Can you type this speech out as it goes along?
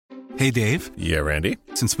Hey, Dave. Yeah, Randy?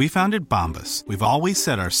 Since we founded Bombas, we've always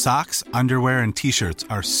said our socks, underwear, and T-shirts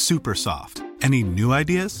are super soft. Any new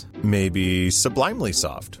ideas? Maybe sublimely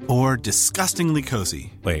soft. Or disgustingly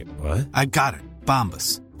cozy. Wait, what? I got it.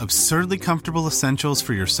 Bombas. Absurdly comfortable essentials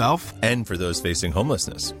for yourself and for those facing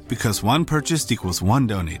homelessness. Because one purchased equals one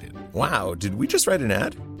donated. Wow, did we just write an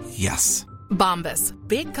ad? Yes. Bombas.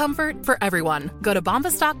 Big comfort for everyone. Go to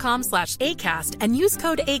bombas.com/ACAST and use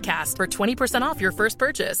code ACAST for 20% off your first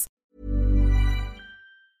purchase.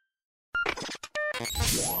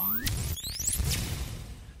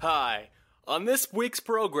 Hi. On this week's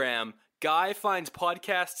program, Guy finds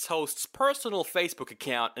podcast's host's personal Facebook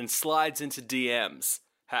account and slides into DMs.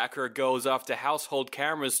 Hacker goes after household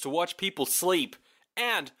cameras to watch people sleep.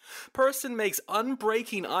 And person makes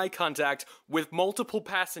unbreaking eye contact with multiple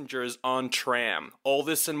passengers on tram. All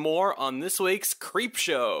this and more on this week's Creep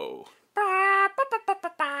Show.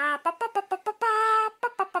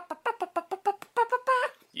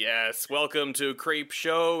 Yes, welcome to Creep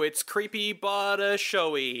Show. It's creepy but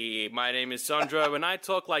showy. My name is Sandra, and I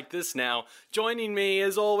talk like this now. Joining me,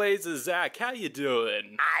 as always, is Zach. How you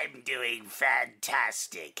doing? I'm doing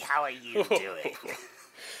fantastic. How are you doing?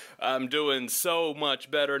 I'm doing so much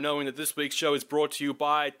better knowing that this week's show is brought to you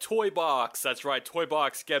by Toy Box. That's right, Toy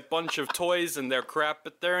Box. Get a bunch of toys and they're crap,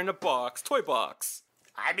 but they're in a box. Toy Box.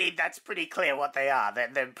 I mean, that's pretty clear what they are.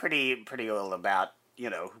 They're pretty all about,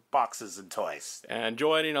 boxes and toys. And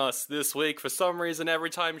joining us this week, for some reason, every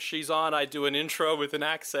time she's on, I do an intro with an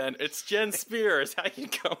accent. It's Jen Spears. How you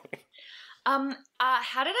going?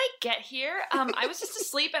 How did I get here? I was just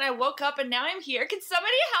asleep and I woke up and now I'm here. Can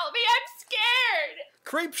somebody help me? I'm scared!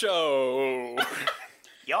 Creep Show!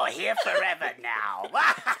 You're here forever now.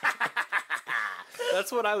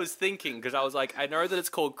 That's what I was thinking, because I was like, I know that it's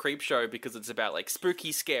called Creep Show because it's about, like,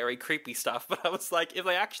 spooky, scary, creepy stuff, but I was like, if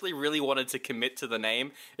they actually really wanted to commit to the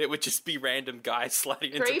name, it would just be random guys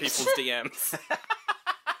sliding into people's DMs.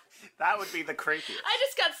 That would be the creepiest. I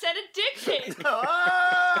just got sent a dick pic!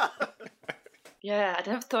 Yeah, I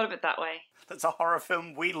never thought of it that way. That's a horror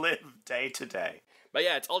film we live day to day. But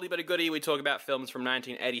yeah, it's Oldie But a Goodie. We talk about films from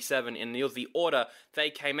 1987 in the order they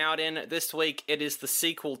came out in. This week, it is the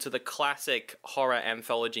sequel to the classic horror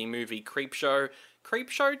anthology movie Creepshow,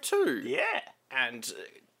 Creepshow 2. Yeah. And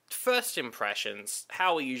first impressions,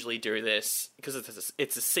 how we usually do this, because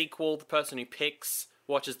it's a sequel, the person who picks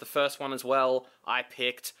watches the first one as well. I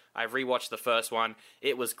rewatched the first one.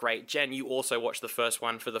 It was great. Jen, you also watched the first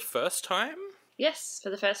one for the first time? Yes, for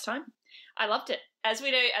the first time. I loved it. As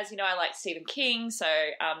you know, I like Stephen King, so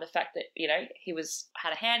the fact that, he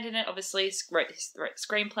had a hand in it, obviously, wrote the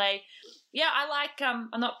screenplay. Yeah, I like, I'm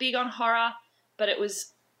not big on horror, but it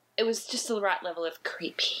was just the right level of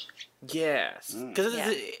creepy. Yes, because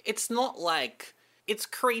it's not like, it's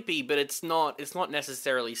creepy, but it's not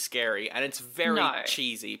necessarily scary, and it's very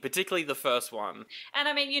cheesy, particularly the first one. And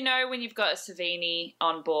I mean, when you've got a Savini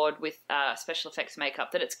on board with special effects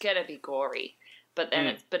makeup, that it's gonna be gory. But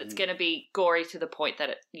then it's going to be gory to the point that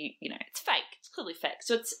it's fake. It's clearly fake.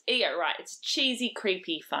 So it's right. It's cheesy,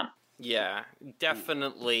 creepy fun. Yeah,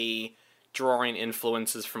 definitely drawing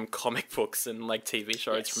influences from comic books and like TV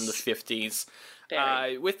shows from the 50s.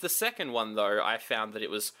 With the second one though, I found that it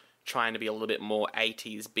was trying to be a little bit more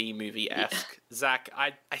 80s B-movie-esque. Yeah. Zach,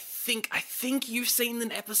 I think you've seen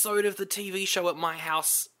an episode of the TV show at my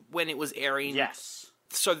house when it was airing. Yes.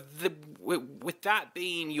 So with that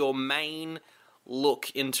being your main look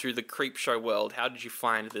into the Creepshow world, how did you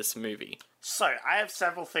find this movie? So, I have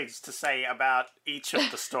several things to say about each of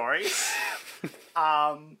the stories.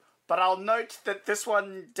 But I'll note that this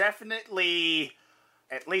one definitely,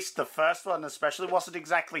 at least the first one especially, wasn't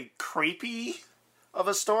exactly creepy of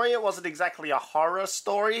a story. It wasn't exactly a horror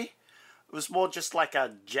story. It was more just like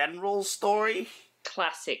a general story.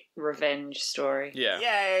 Classic revenge story. Yeah.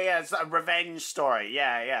 Yeah. It's a revenge story.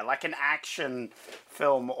 Yeah. Like an action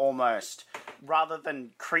film almost, rather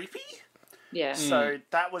than creepy. Yeah. So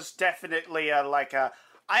that was definitely I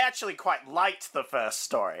actually quite liked the first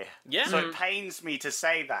story. Yeah. So it pains me to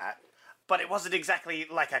say that, but it wasn't exactly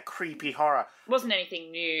like a creepy horror. It wasn't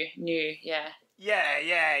anything new. Yeah.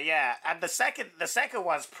 Yeah. And the second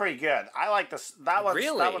one's pretty good. I like this. That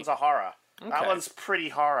one's a horror. Okay. That one's pretty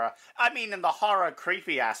horror. I mean, in the horror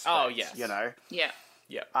creepy aspect. Oh, yes. Yeah.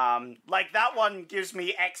 Like that one gives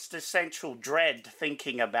me existential dread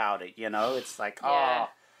thinking about it, It's like,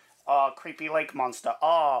 creepy lake monster.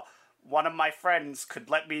 One of my friends could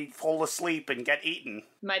let me fall asleep and get eaten.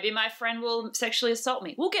 Maybe my friend will sexually assault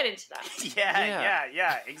me. We'll get into that.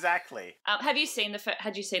 Yeah, exactly. Had you seen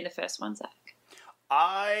the first one, Zach?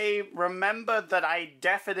 I remember that I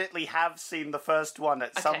definitely have seen the first one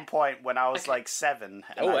at some point when I was like 7,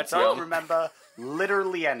 and I that's don't young. remember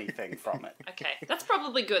literally anything from it. Okay, that's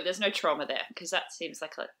probably good. There's no trauma there, because that seems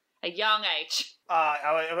like a young age.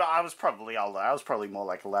 I was probably older. I was probably more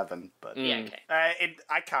like 11, but Yeah, okay.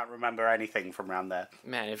 I can't remember anything from around there.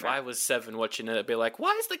 Man, if I was 7 watching it, I'd be like,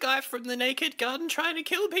 why is the guy from the Naked Gun trying to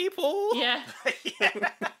kill people? Yeah,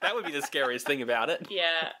 That would be the scariest thing about it.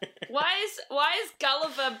 yeah. Why is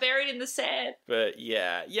Gulliver buried in the sand? But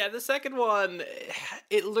yeah, the second one,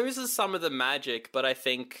 it loses some of the magic, but I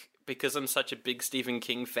think because I'm such a big Stephen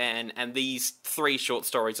King fan, and these 3 short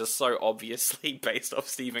stories are so obviously based off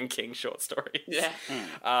Stephen King short stories, Yeah.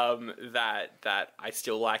 that I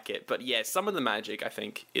still like it. But yeah, some of the magic I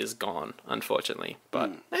think is gone, unfortunately.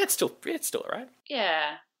 But it's still alright.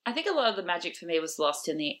 Yeah. I think a lot of the magic for me was lost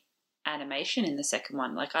in the animation in the second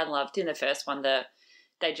one. Like, I loved in the first one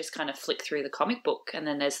they just kind of flick through the comic book and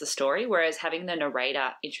then there's the story, whereas having the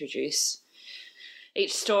narrator introduce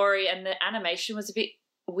each story and the animation was a bit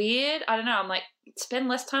weird. I don't know. I'm like, spend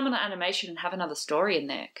less time on the animation and have another story in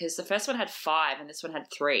there, because the first one had 5 and this one had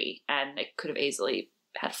 3 and it could have easily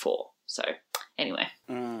had 4. So anyway.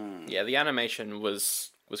 Yeah, the animation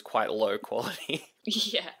was quite low quality.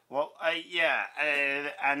 Yeah. Well,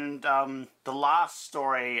 and the last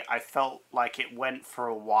story, I felt like it went for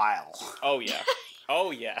a while. Oh yeah.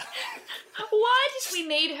 Why did we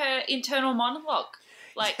need her internal monologue?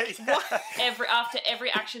 Like, what? After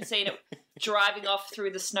every action scene, driving off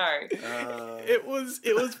through the snow. It was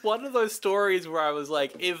one of those stories where I was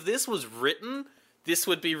like, if this was written, this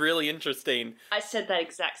would be really interesting. I said that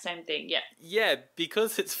exact same thing. Yeah. Yeah,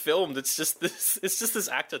 because it's filmed, it's just this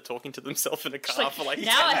actor talking to themselves in a car Like, for like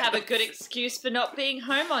now 10 I have a minutes. good excuse for not being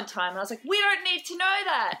home on time. And I was like, we don't need to know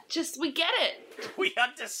that. Just, we get it. We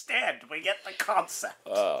understand. We get the concept.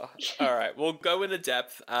 All right, we'll go into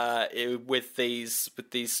depth with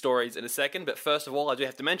these stories in a second. But first of all, I do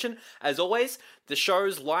have to mention, as always, the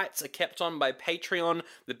show's lights are kept on by Patreon,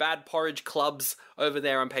 the Bad Porridge Clubs over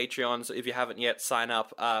there on Patreon. So if you haven't yet, sign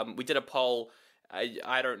up. We did a poll.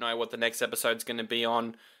 I don't know what the next episode's going to be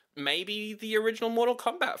on. Maybe the original Mortal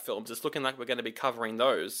Kombat films. It's looking like we're going to be covering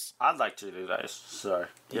those. I'd like to do those. So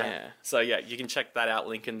yeah. So yeah, you can check that out.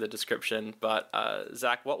 Link in the description. But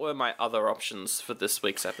Zach, what were my other options for this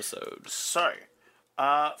week's episode? So,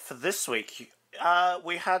 for this week,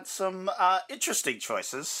 we had some interesting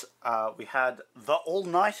choices. We had The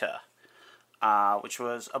All-Nighter, which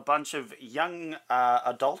was a bunch of young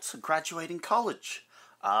adults graduating college.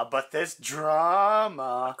 But there's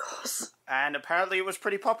drama. Of course. And apparently it was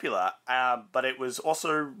pretty popular, but it was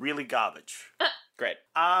also really garbage. Great.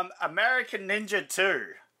 American Ninja 2,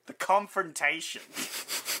 The Confrontation.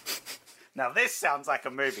 Now this sounds like a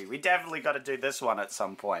movie. We definitely got to do this one at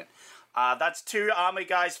some point. That's 2 army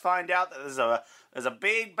guys find out that there's a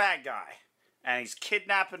big bad guy. And he's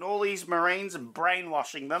kidnapping all these Marines and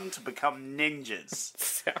brainwashing them to become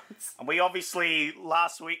ninjas. And we obviously,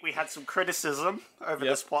 last week, we had some criticism over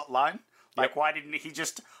this plot line. Like, why didn't he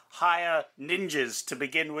just hire ninjas to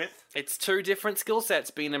begin with? It's 2 different skill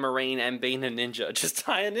sets, being a Marine and being a ninja. Just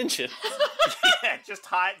hire ninjas. Yeah,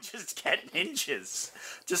 just get ninjas.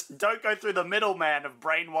 Just don't go through the middleman of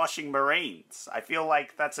brainwashing Marines. I feel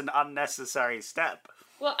like that's an unnecessary step.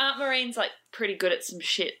 Well, aren't Marines, like, pretty good at some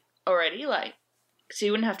shit already? Like, so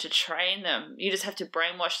you wouldn't have to train them. You just have to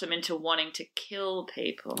brainwash them into wanting to kill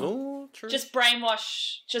people. Oh, true. Just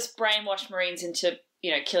brainwash Marines into,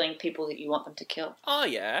 killing people that you want them to kill. Oh,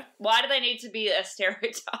 yeah. Why do they need to be a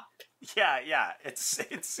stereotype? Yeah.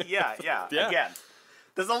 It's yeah. Yeah. Again,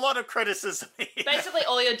 there's a lot of criticism here. Basically,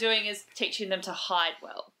 all you're doing is teaching them to hide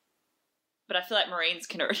well. But I feel like Marines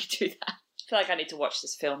can already do that. I feel like I need to watch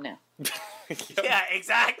this film now. Yeah,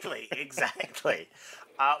 exactly.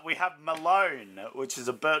 We have Malone, which is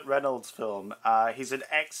a Burt Reynolds film. He's an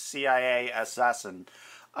ex-CIA assassin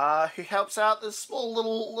who helps out this small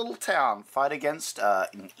little town fight against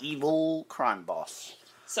an evil crime boss.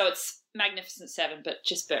 So it's Magnificent Seven, but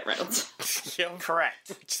just Burt Reynolds. Yeah,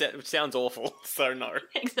 Correct. which sounds awful, so no.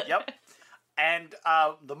 Yep. And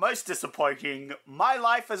the most disappointing, My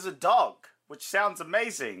Life as a Dog, which sounds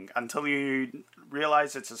amazing until you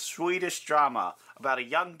realize it's a Swedish drama about a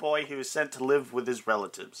young boy who is sent to live with his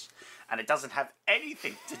relatives. And it doesn't have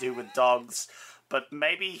anything to do with dogs, but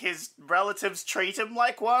maybe his relatives treat him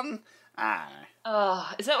like one? I don't know.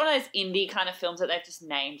 Oh, is that one of those indie kind of films that they've just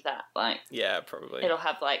named that? Like, Yeah, probably. it'll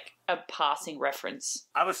have, like, a passing reference.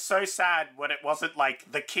 I was so sad when it wasn't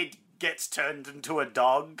like the kid gets turned into a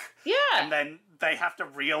dog. Yeah. And then they have to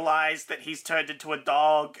realize that he's turned into a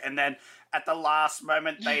dog, and then at the last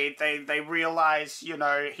moment they realize, you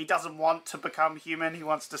know, he doesn't want to become human, he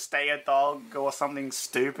wants to stay a dog or something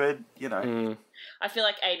stupid, you know. I feel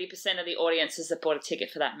like 80% of the audiences that bought a ticket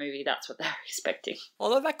for that movie, that's what they were expecting.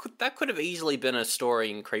 Although that could have easily been a story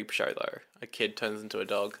in Creepshow, though. A kid turns into a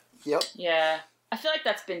dog. Yep. Yeah. I feel like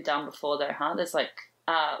that's been done before, though, huh? There's like,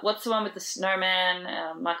 what's the one with the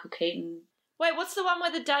snowman, Michael Keaton? Wait, what's the one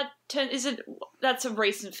where the dad turns... That's a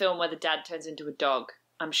recent film where the dad turns into a dog,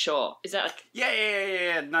 I'm sure. Is that like...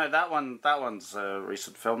 Yeah. No, that one's a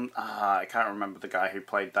recent film. I can't remember the guy who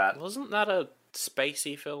played that. Wasn't that a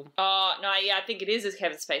Spacey film? Oh, no, yeah, I think it is a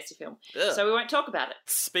Kevin Spacey film. Ugh. So we won't talk about it.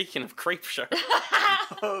 Speaking of Creepshow...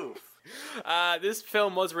 Oh. This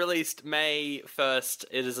film was released May 1st.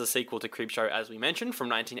 It is a sequel to Creepshow, as we mentioned, from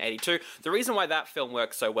 1982. The reason why that film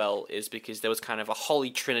works so well is because there was kind of a holy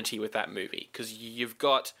trinity with that movie. Because you've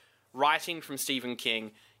got writing from Stephen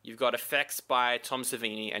King, you've got effects by Tom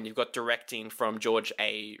Savini, and you've got directing from George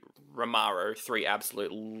A. Romero, three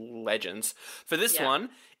absolute legends. For this one,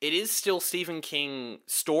 it is still Stephen King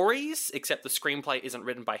stories, except the screenplay isn't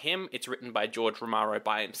written by him. It's written by George Romero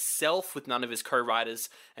by himself with none of his co-writers,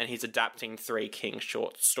 and he's adapting three King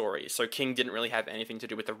short stories. So King didn't really have anything to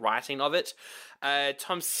do with the writing of it.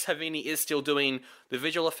 Tom Savini is still doing the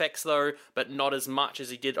visual effects, though, but not as much as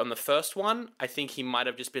he did on the first one. I think he might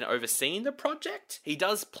have just been overseeing the project. He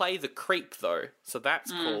does play the creep, though, so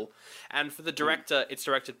that's cool. And for the director, it's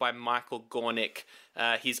directed by Michael Gornick.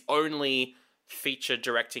 His only feature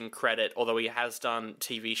directing credit, although he has done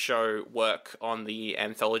TV show work on the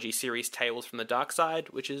anthology series Tales from the Dark Side,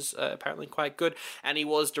 which is apparently quite good, and he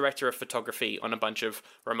was director of photography on a bunch of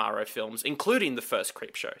Romero films, including the first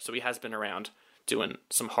Creepshow, so he has been around doing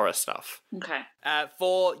some horror stuff. Okay.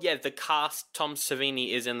 The cast, Tom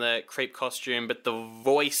Savini is in the creep costume, but the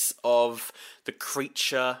voice of the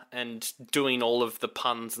creature and doing all of the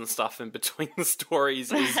puns and stuff in between the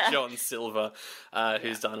stories is John Silver,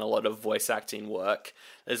 who's done a lot of voice acting work.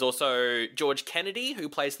 There's also George Kennedy, who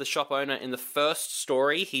plays the shop owner in the first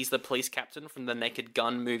story. He's the police captain from the Naked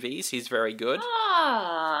Gun movies. He's very good.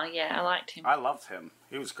 Ah, yeah, I liked him. I loved him.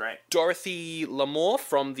 He was great. Dorothy Lamour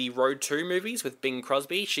from the Road 2 movies with Bing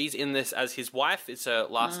Crosby. She's in this as his wife. It's her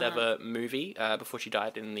last ever movie before she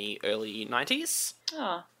died in the early 90s.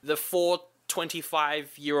 Oh. The four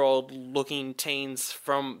 25-year-old looking teens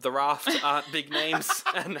from The Raft aren't big names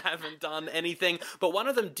and haven't done anything, but one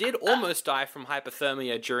of them did almost die from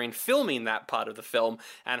hypothermia during filming that part of the film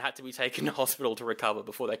and had to be taken to hospital to recover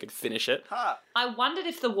before they could finish it. Huh. I wondered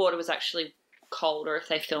if the water was actually cold or if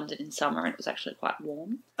they filmed it in summer and it was actually quite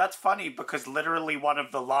warm. That's funny because literally one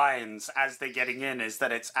of the lines as they're getting in is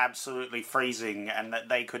that it's absolutely freezing and that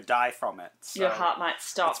they could die from it. So your heart might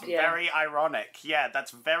stop, it's very ironic. Yeah,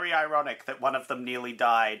 that's very ironic that one of them nearly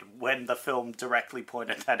died when the film directly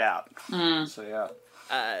pointed that out. So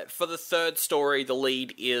yeah. For the third story, the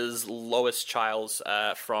lead is Lois Chiles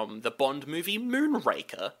from the Bond movie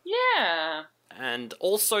Moonraker. Yeah. And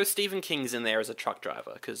also Stephen King's in there as a truck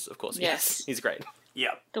driver, because of course he's great.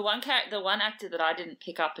 Yeah. The one actor that I didn't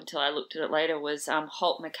pick up until I looked at it later was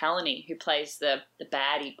Holt McCallany, who plays the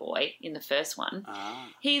baddie boy in the first one.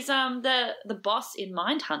 He's the boss in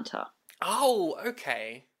Mindhunter. Oh,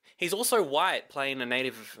 okay. He's also white, playing a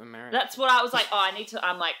Native American. That's what I was like,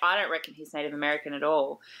 I'm like, I don't reckon he's Native American at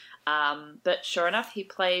all. But sure enough, he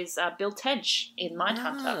plays Bill Tench in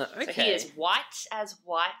Mindhunter. Okay. So he is white as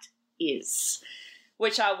white is.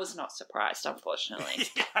 Which I was not surprised, unfortunately.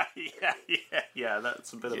 Yeah,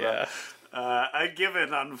 that's a bit of a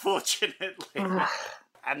given, unfortunately.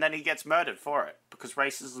 And then he gets murdered for it, because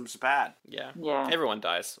racism's bad. Yeah. Yeah. Everyone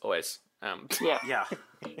dies, always. Yeah,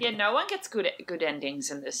 no one gets good endings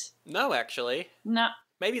in this. No, actually. No.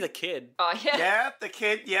 Maybe the kid. Oh, yeah. Yeah, the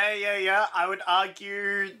kid, yeah. I would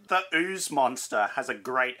argue the ooze monster has a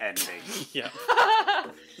great ending. Yeah.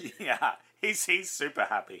 Yeah, he's super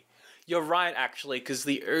happy. You're right, actually, because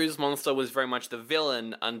the ooze monster was very much the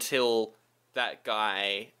villain until that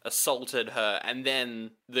guy assaulted her, and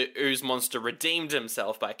then the ooze monster redeemed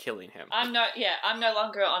himself by killing him. I'm no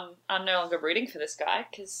longer rooting for this guy,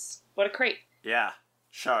 because what a creep. Yeah,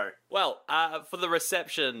 show. Well, for the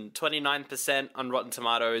reception, 29% on Rotten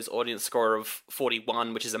Tomatoes, audience score of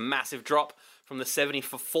 41, which is a massive drop from the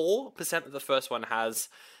 74% that the first one has.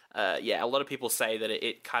 A lot of people say that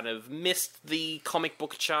it kind of missed the comic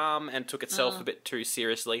book charm and took itself a bit too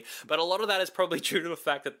seriously. But a lot of that is probably due to the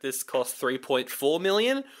fact that this cost $3.4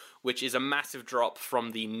 million, which is a massive drop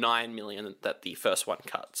from the $9 million that the first one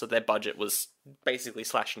cut. So their budget was basically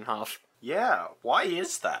slashed in half. Yeah, why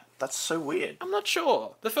is that? That's so weird. I'm not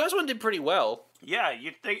sure. The first one did pretty well. Yeah,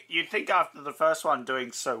 you'd think after the first one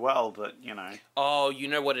doing so well that, you know. Oh, you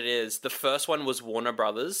know what it is? The first one was Warner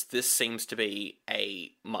Brothers. This seems to be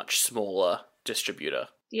a much smaller distributor.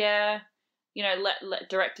 Yeah. You know,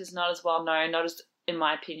 directors not as well known, not as, in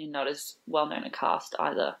my opinion, not as well known a cast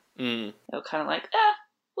either. Mm. They were kind of like,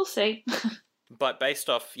 we'll see. But based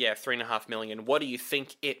off, $3.5 million, what do you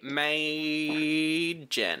think it made,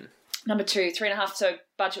 Jen? Number 2, 3.5. So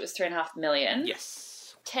budget was 3.5 million.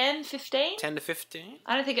 Yes. 10, 15? 10 to 15?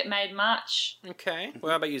 I don't think it made much. Okay.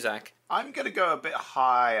 Well, how about you, Zach? I'm going to go a bit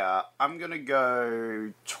higher. I'm going to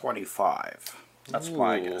go 25. That's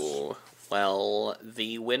my guess. Ooh. Well,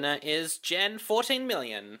 the winner is Jen, 14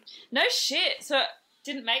 million. No shit. So it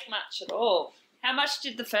didn't make much at all. How much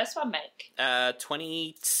did the first one make?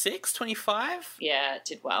 26, 25? Yeah, it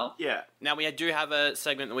did well. Yeah. Now, we do have a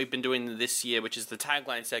segment that we've been doing this year, which is the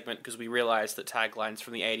tagline segment, because we realised that taglines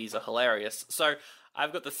from the 80s are hilarious. So,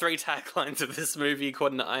 I've got the 3 taglines of this movie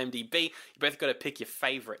according to IMDb. You both got to pick your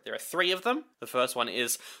favourite. There are 3 of them. The first one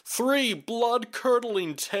is 3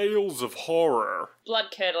 blood-curdling tales of horror.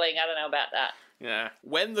 Blood-curdling, I don't know about that. Yeah.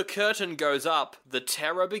 When the curtain goes up, the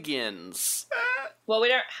terror begins. Well, we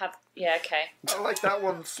don't have... Yeah, okay. I like that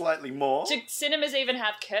one slightly more. Do cinemas even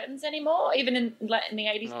have curtains anymore? Even in the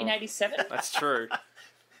 80s, in 87? That's true.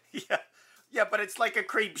 Yeah, but it's like a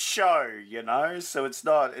creep show, you know? So it's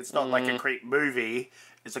not like a creep movie.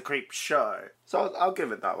 It's a creep show. So I'll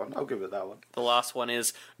give it that one. The last one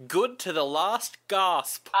is good to the last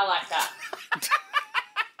gasp. I like that.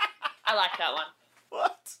 I like that one.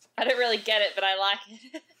 What? I don't really get it, but I like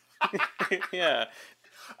it. Yeah.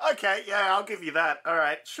 Okay, yeah, I'll give you that. All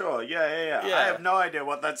right, sure. Yeah. I have no idea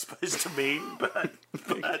what that's supposed to mean, but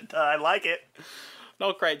I like it.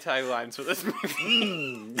 Not great taglines for this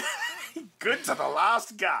movie. Good to the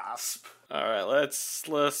last gasp. All right, let's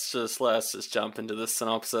just jump into the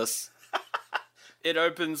synopsis. It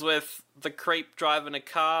opens with the creep driving a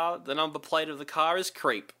car. The number plate of the car is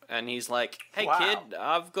creep, and he's like, "Hey Wow. kid,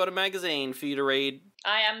 I've got a magazine for you to read."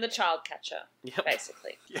 I am the child catcher, Yep.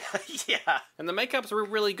 basically. Yeah. And the makeup's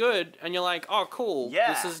really good, and you're like, "Oh, cool.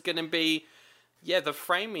 Yeah. This is gonna be." Yeah, the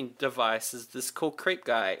framing device is this cool creep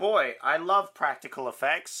guy. Boy, I love practical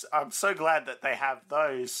effects. I'm so glad that they have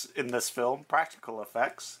those in this film. Practical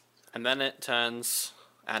effects. And then it turns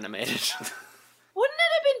animated. Wouldn't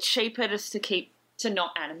it have been cheaper just to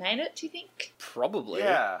not animate it, do you think? Probably.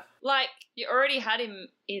 Yeah. Like, you already had him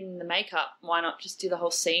in the makeup. Why not just do the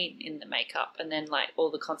whole scene in the makeup and then, like,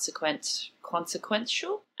 all the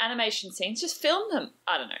consequential animation scenes? Just film them.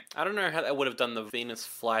 I don't know. I don't know how they would have done the Venus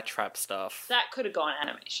flytrap stuff. That could have gone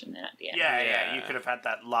animation then at the end. Yeah, you could have had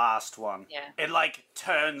that last one. Yeah. It, like,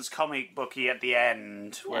 turns comic booky at the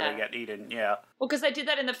end where Yeah. they get eaten, yeah. Well, because they did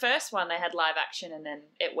that in the first one. They had live action and then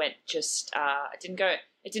it went just... it didn't go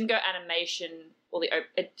animation... Well,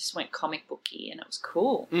 it just went comic booky, and it was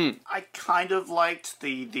cool. I kind of liked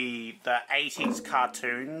the 80s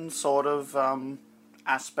cartoon sort of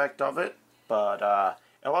aspect of it, but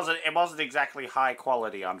it wasn't exactly high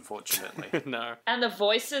quality, unfortunately. No. And the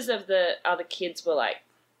voices of the other kids were like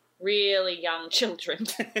really young children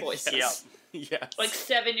voices. Yes. Yes. Like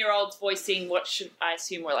 7-year-olds voicing what should I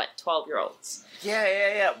assume were like 12-year-olds.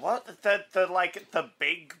 Yeah. What the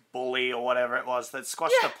big bully or whatever it was that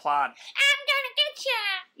squashed the plant? I'm gonna get ya!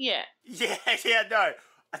 Yeah. Yeah. No,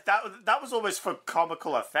 that was almost for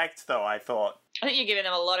comical effect, though. I thought. I think you're giving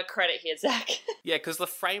them a lot of credit here, Zach. Yeah, because the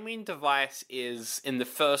framing device is, in the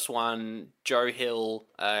first one, Joe Hill,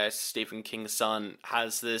 Stephen King's son,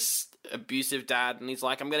 has this abusive dad, and he's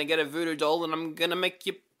like, I'm going to get a voodoo doll, and I'm going to make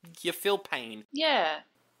you feel pain. Yeah.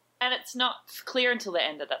 And it's not clear until the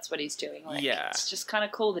end that that's what he's doing. Like, Yeah. It's just kind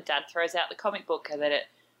of cool. The dad throws out the comic book, and then it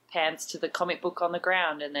pans to the comic book on the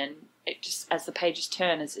ground, and then it just, as the pages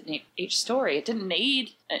turn, as in each story, it didn't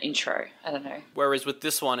need an intro. I don't know. Whereas with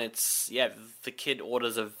this one, it's, the kid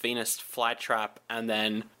orders a Venus flytrap, and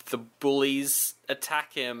then the bullies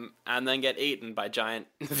attack him, and then get eaten by giant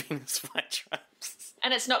Venus flytraps.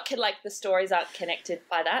 And it's not like the stories aren't connected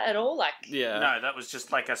by that at all. Like, Yeah. No, that was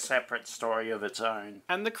just like a separate story of its own.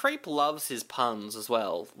 And the creep loves his puns as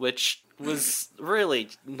well, which was really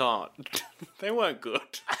not. They weren't good.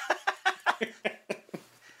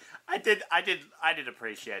 I did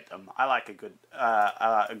appreciate them. I like a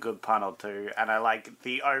good pun or two, and I like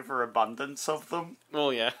the overabundance of them. Oh,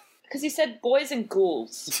 yeah. because he said boys and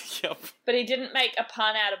ghouls, Yep. but he didn't make a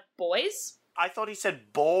pun out of boys. I thought he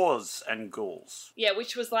said boars and ghouls. Yeah,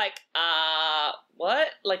 which was like, what?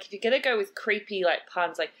 Like, if you're gonna go with creepy, like,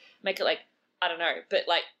 puns, like, make it like, I don't know. But,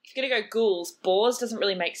 like, if you're going to go ghouls, boars doesn't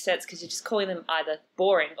really make sense because you're just calling them either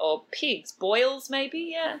boring or pigs. Boils,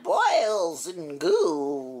 maybe? Yeah. Boils and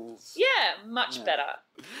ghouls. Yeah, much better.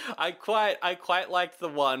 I quite like the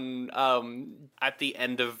one at the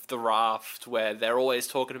end of The Raft where they're always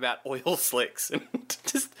talking about oil slicks, and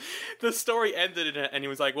just the story ended in it, and he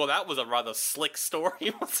was like, "Well, that was a rather slick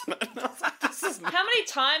story, wasn't it?" And I was like, "This is How many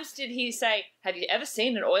times did he say, have you ever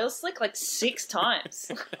seen an oil slick? Like 6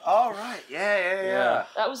 times. Oh, right. Yeah.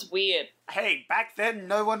 That was weird. Hey, back then,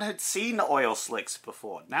 no one had seen oil slicks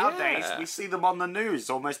before. Nowadays, Yeah. we see them on the news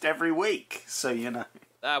almost every week. So, you know.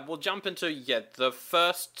 We'll jump into, the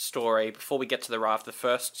first story. Before we get to The Raft, the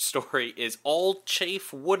first story is Old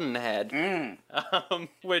Chief Woodenhead.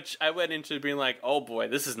 Which I went into being like, oh boy,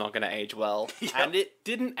 this is not going to age well. Yep. And it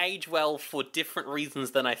didn't age well for different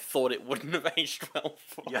reasons than I thought it wouldn't have aged well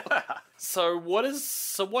for. Yeah. So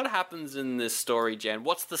what happens in this story, Jen?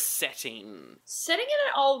 What's the setting? Setting in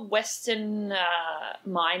an old western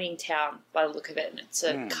mining town, by the look of it. And it's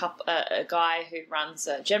a guy who runs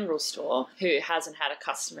a general store who hasn't had a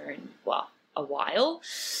customer in, a while.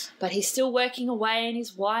 But he's still working away, and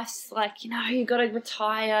his wife's like, you got to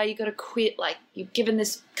retire, you got to quit. Like, you've given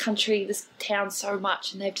this country, this town so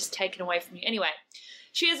much, and they've just taken away from you. Anyway,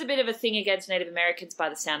 she has a bit of a thing against Native Americans by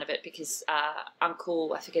the sound of it because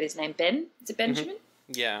Uncle, I forget his name, Ben? Is it Benjamin?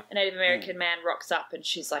 Yeah. A Native American man rocks up and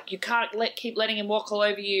she's like, you can't keep letting him walk all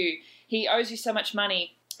over you. He owes you so much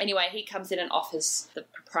money. Anyway, he comes in and offers the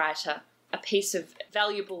proprietor a piece of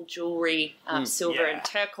valuable jewellery, silver and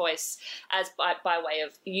turquoise, as by way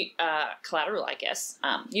of collateral, I guess.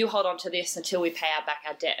 You hold on to this until we pay back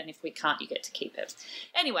our debt, and if we can't, you get to keep it.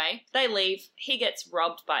 Anyway, they leave. He gets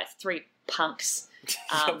robbed by 3 punks.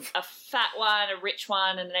 A fat one, a rich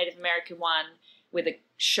one, and a Native American one with a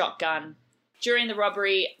shotgun. During the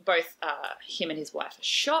robbery, both him and his wife are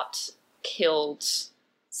shot, killed.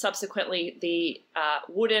 Subsequently, the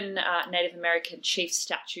wooden Native American chief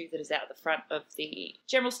statue that is out the front of the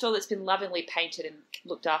general store that's been lovingly painted and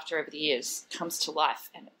looked after over the years comes to life,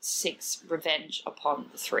 and it seeks revenge upon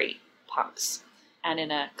the 3 punks. And in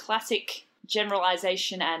a classic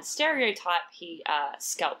generalization and stereotype, he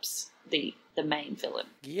scalps the main villain.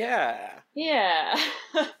 Yeah. Yeah.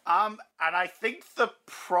 And I think the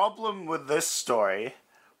problem with this story,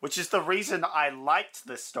 which is the reason I liked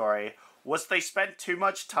this story, was they spent too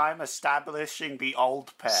much time establishing the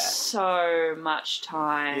old pair. So much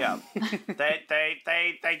time. Yeah,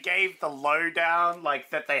 they gave the lowdown,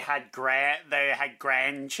 like that they had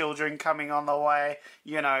grandchildren coming on the way.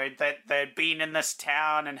 That they'd been in this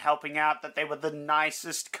town and helping out. That they were the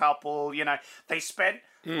nicest couple. They spent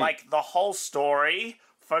like the whole story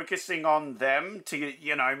focusing on them to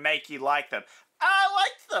make you like them. I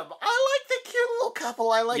like them. I like the cute little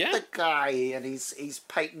couple. I like the guy, and he's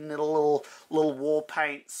painting little war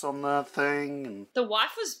paints on the thing. And The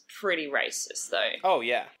wife was pretty racist, though. Oh,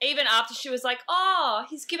 yeah. Even after she was like, oh,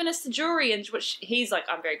 he's given us the jewelry, and he's like,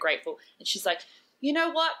 I'm very grateful. And she's like, you know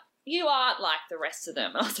what? You aren't like the rest of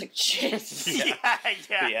them. And I was like, Jesus.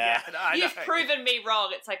 Yeah. You've proven me wrong.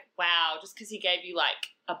 It's like, wow, just because he gave you, like,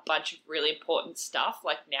 a bunch of really important stuff,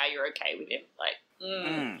 like, now you're okay with him. Like,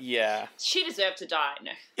 Yeah. She deserved to die.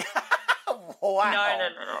 No. Wow.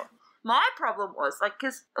 No. My problem was, like,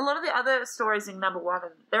 because a lot of the other stories in number 1,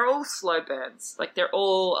 they're all slow burns. Like, they're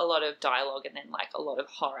all a lot of dialogue and then, like, a lot of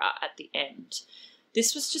horror at the end.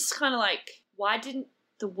 This was just kind of like, why didn't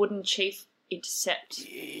the wooden chief intercept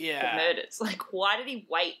the murders? Like, why did he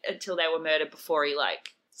wait until they were murdered before he,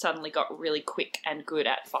 like, suddenly got really quick and good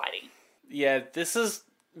at fighting? Yeah, this is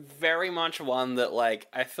very much one that, like,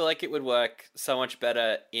 I feel like it would work so much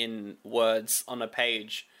better in words on a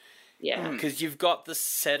page. Yeah. Because you've got the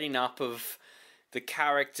setting up of the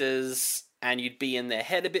characters, and you'd be in their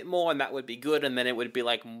head a bit more, and that would be good, and then it would be,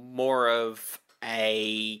 like, more of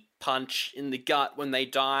a punch in the gut when they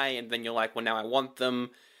die, and then you're like, well, now I want them,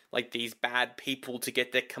 like, these bad people to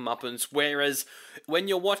get their comeuppance. Whereas when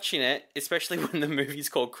you're watching it, especially when the movie's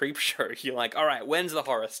called Creepshow, you're like, all right, when's the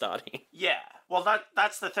horror starting? Yeah. Well,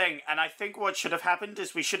 that's the thing, and I think what should have happened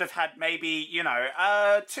is we should have had maybe,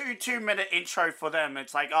 a 2-minute intro for them.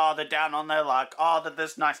 It's like, oh, they're down on their luck. Oh, they're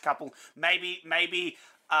this nice couple. Maybe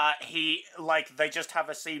they just have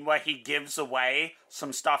a scene where he gives away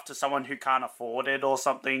some stuff to someone who can't afford it or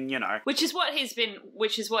something, Which is what he's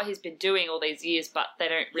been doing all these years, but they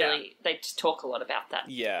don't really, they just talk a lot about that.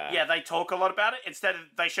 Yeah. Yeah, they talk a lot about it. Instead of,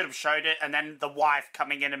 they should have showed it, and then the wife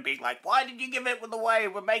coming in and being like, why did you give it away?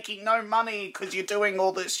 We're making no money because you're doing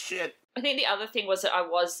all this shit. I think the other thing was that I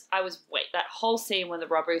was that whole scene when the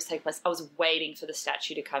robbery was taking place, I was waiting for the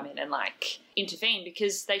statue to come in and like intervene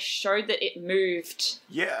because they showed that it moved.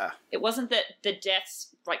 Yeah. It wasn't that the deaths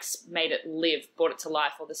like made it live, brought it to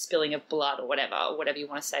life, or the spilling of blood or whatever you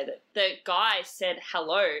want to say. That the guy said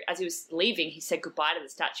hello as he was leaving. He said goodbye to the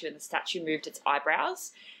statue, and the statue moved its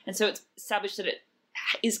eyebrows, and so it's established that it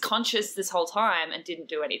is conscious this whole time and didn't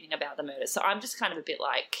do anything about the murder. So I'm just kind of a bit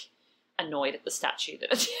like annoyed at the statue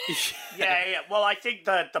that Yeah. Well, I think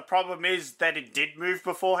the problem is that it did move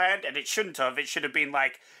beforehand, and it shouldn't have. It should have been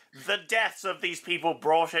like the deaths of these people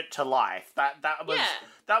brought it to life.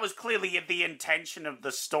 That was clearly the intention of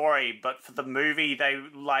the story, but for the movie they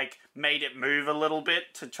like made it move a little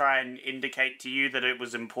bit to try and indicate to you that it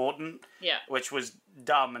was important. Yeah. Which was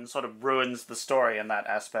dumb and sort of ruins the story in that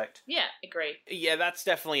aspect. Yeah, agreed. Yeah, that's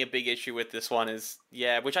definitely a big issue with this one is,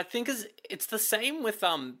 which I think it's the same with,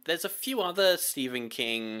 there's a few other Stephen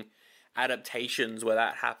King adaptations where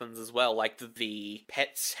that happens as well, like the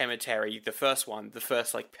Pet Sematary, the first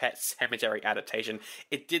like Pet Sematary adaptation,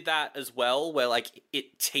 it did that as well, where like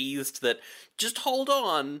it teased that just hold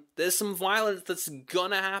on, there's some violence that's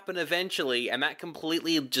gonna happen eventually, and that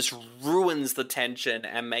completely just ruins the tension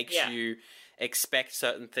and makes you expect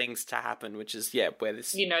certain things to happen, which is where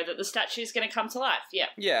this, you know, that the statue's gonna come to life. Yeah.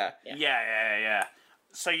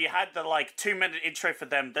 So you had the, 2-minute intro for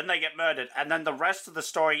them, then they get murdered, and then the rest of the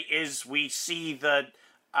story is we see the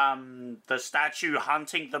statue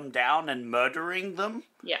hunting them down and murdering them.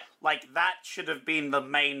 Yeah. Like, that should have been the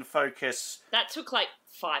main focus. That took, 5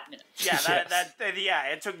 minutes. Yeah,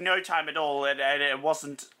 it took no time at all, and it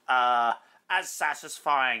wasn't as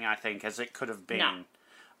satisfying, I think, as it could have been. No.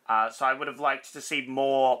 So I would have liked to see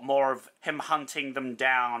more of him hunting them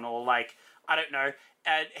down, or, I don't know,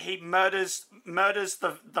 he murders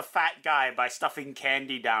the fat guy by stuffing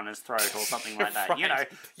candy down his throat or something like that. Right. You know,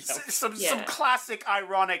 some classic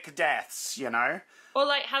ironic deaths. You know,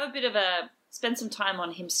 or have a bit of spend some time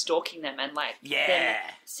on him stalking them and them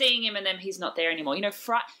seeing him and then he's not there anymore. You know,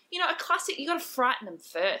 a classic. You got to frighten them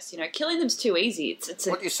first. You know, killing them's too easy. It's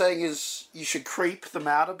what you're saying is you should creep them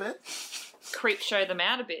out a bit. Creep show them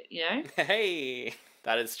out a bit. You know. Hey.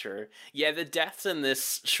 That is true. Yeah, the deaths in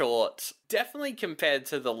this short, definitely compared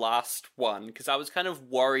to the last one, because I was kind of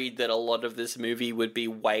worried that a lot of this movie would be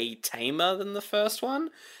way tamer than the first one,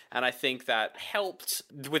 and I think that helped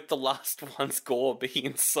with the last one's gore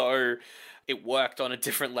being so... It worked on a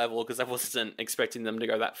different level, because I wasn't expecting them to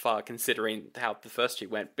go that far, considering how the first two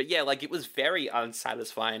went. But yeah, it was very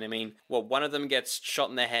unsatisfying. I mean, one of them gets shot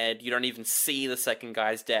in the head, you don't even see the second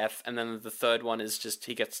guy's death, and then the third one is just,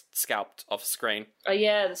 he gets scalped off screen. Oh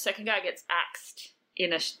yeah, the second guy gets axed,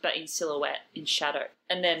 but in silhouette, in shadow.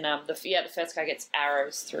 And then the first guy gets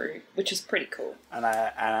arrows through, which is pretty cool. And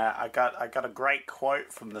I got a great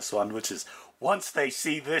quote from this one, which is, once they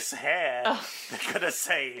see this hair, they're gonna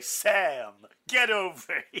say, Sam, get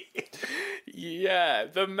over here. Yeah,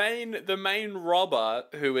 the main robber,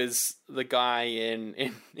 who is the guy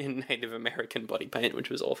in Native American body paint,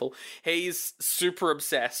 which was awful, he's super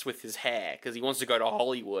obsessed with his hair, because he wants to go to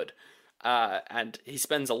Hollywood. And he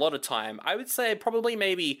spends a lot of time, I would say probably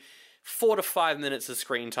maybe 4 to 5 minutes of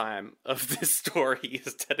screen time of this story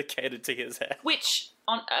is dedicated to his hair. Which,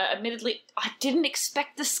 admittedly, I didn't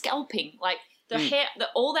expect the scalping. The hair,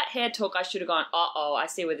 all that hair talk, I should have gone, I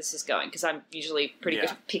see where this is going, because I'm usually pretty good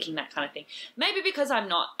at picking that kind of thing. Maybe because I'm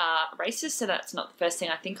not racist, so that's not the first thing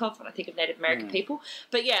I think of when I think of Native American people.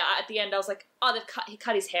 But yeah, at the end I was like, he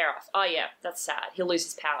cut his hair off. Oh yeah, that's sad. He'll lose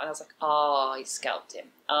his power. And I was like, he scalped him.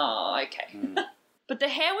 Oh, okay. But the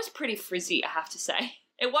hair was pretty frizzy, I have to say.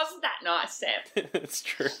 It wasn't that nice, Sam. It's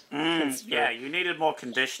true. Yeah, you needed more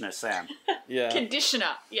conditioner, Sam. Yeah.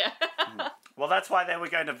 Conditioner, yeah. Well, that's why they were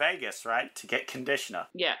going to Vegas, right? To get conditioner.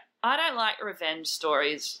 Yeah. I don't like revenge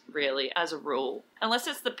stories, really, as a rule. Unless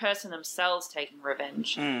it's the person themselves taking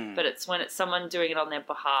revenge. But it's when it's someone doing it on their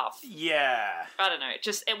behalf. Yeah. I don't know.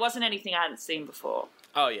 It wasn't anything I hadn't seen before.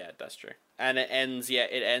 Oh, yeah, that's true. And it ends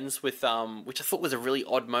with, which I thought was a really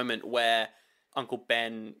odd moment, where Uncle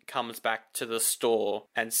Ben comes back to the store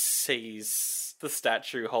and sees the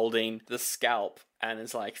statue holding the scalp and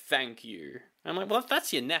is like, thank you. I'm like, well,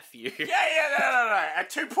 that's your nephew. No. At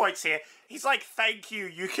 2 points here. He's like, thank you,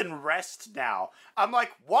 you can rest now. I'm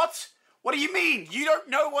like, what? What do you mean? You don't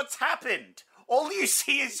know what's happened. All you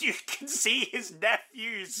see is you can see his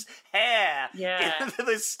nephew's hair in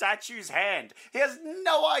the statue's hand. He has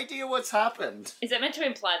no idea what's happened. Is that meant to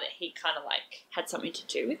imply that he kind of, had something to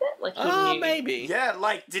do with it? He knew? Maybe. Yeah,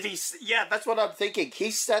 did he... Yeah, that's what I'm thinking.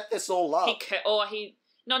 He set this all up. He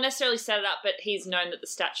not necessarily set it up, but he's known that the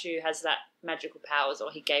statue has that magical powers, or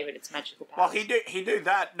he gave it its magical Well, powers. he knew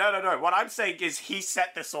that. No. What I'm saying is he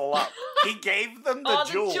set this all up. He gave them the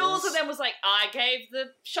jewels. The jewels, and then was like, I gave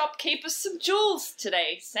the shopkeepers some jewels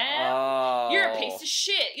today, Sam. Oh. You're a piece of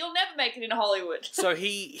shit. You'll never make it in Hollywood. So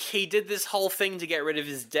he did this whole thing to get rid of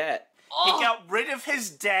his debt. Oh. He got rid of his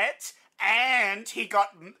debt, and he got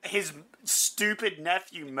his stupid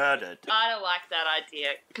nephew murdered. I don't like that idea,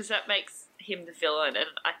 because that makes him the villain, and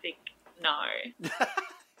I think, no.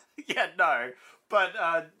 Yeah, no. But,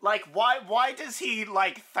 why does he,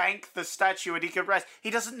 thank the statue and he can rest? He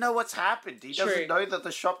doesn't know what's happened. He doesn't know that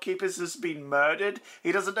the shopkeepers has been murdered.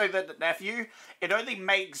 He doesn't know that the nephew. It only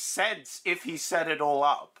makes sense if he set it all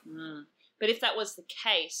up. But if that was the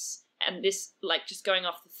case, and this, just going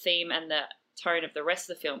off the theme and the tone of the rest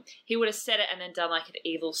of the film, he would have said it and then done, an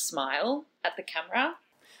evil smile at the camera.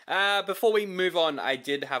 Before we move on, I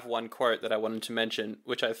did have one quote that I wanted to mention,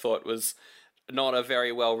 which I thought was not a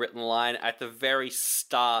very well written line. At the very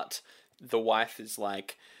start, the wife is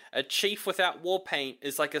like, a chief without war paint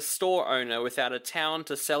is like a store owner without a town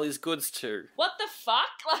to sell his goods to. What the fuck?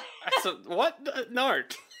 I said, what? No.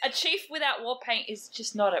 A chief without war paint is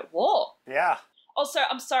just not at war. Yeah. Also,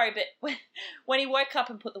 I'm sorry, but when he woke up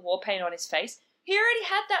and put the war paint on his face, he already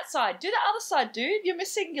had that side. Do the other side, dude. You're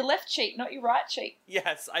missing your left cheek, not your right cheek.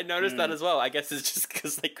 Yes, I noticed that as well. I guess it's just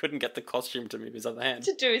because they couldn't get the costume to move his other hand.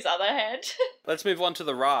 To do his other hand. Let's move on to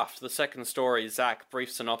the raft, the second story. Zach,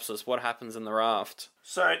 brief synopsis. What happens in the raft?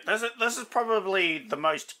 So this is probably the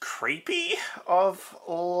most creepy of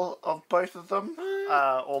both of them.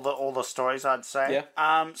 All the stories, I'd say. Yeah.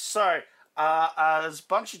 There's a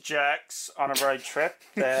bunch of jerks on a road trip.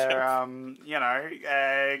 They're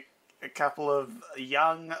a couple of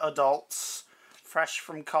young adults, fresh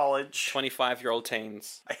from college. 25-year-old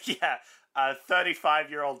teens. Yeah,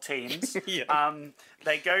 35-year-old teens. Yeah.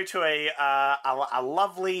 They go to a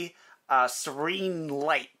lovely, serene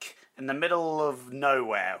lake in the middle of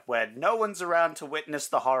nowhere, where no one's around to witness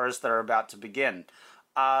the horrors that are about to begin.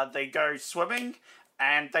 They go swimming,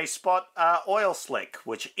 and they spot oil slick,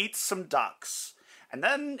 which eats some ducks. And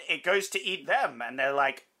then it goes to eat them, and they're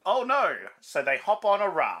like, oh no! So they hop on a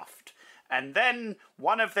raft, and then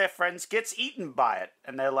one of their friends gets eaten by it,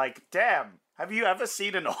 and they're like, damn, have you ever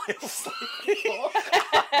seen an oil slick before?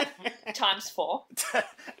 Times 4.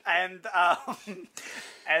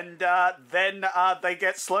 Then they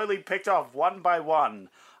get slowly picked off one by one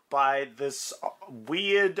by this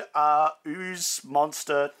weird ooze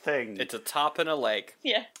monster thing. It's a top in a lake.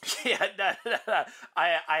 Yeah. Yeah, no.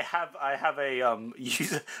 I have a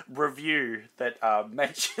user review that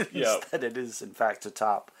mentions that it is in fact a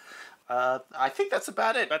top. I think that's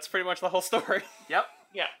about it. That's pretty much the whole story. Yep.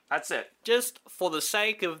 Yeah. That's it. Just for the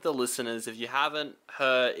sake of the listeners, if you haven't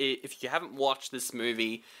watched this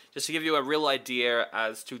movie, just to give you a real idea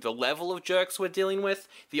as to the level of jerks we're dealing with,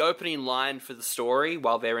 the opening line for the story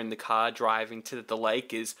while they're in the car driving to the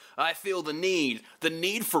lake is, I feel the need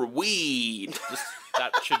for weed. Just,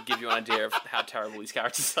 that should give you an idea of how terrible these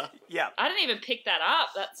characters are. Yeah. I didn't even pick that up.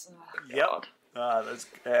 That's... Yep.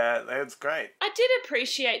 That's great. I did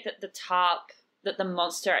appreciate that that the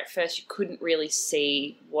monster at first you couldn't really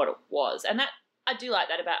see what it was. And that I do like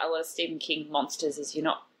that about a lot of Stephen King monsters is you're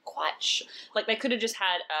not quite sure. Like they could have just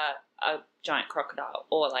had a giant crocodile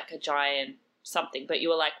or like a giant something, but you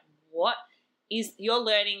were like, what is, you're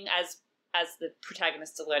learning as the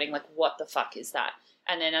protagonists are learning, like, what the fuck is that?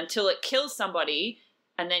 And then until it kills somebody,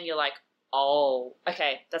 and then you're like, oh,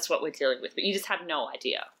 okay, that's what we're dealing with. But you just have no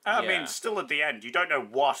idea. I mean, still at the end, you don't know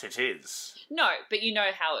what it is. No, but you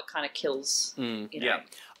know how it kind of kills, you know. Yeah.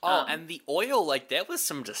 Oh, and the oil, like, there was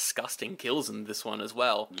some disgusting kills in this one as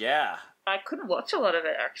well. Yeah. I couldn't watch a lot of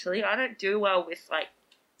it, actually. I don't do well with, like,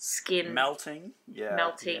 skin melting. Yeah.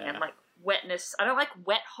 Melting and, like, wetness. I don't like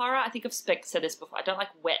wet horror. I think I've said this before. I don't like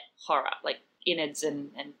wet horror, like innards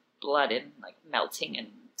and blood and, like, melting and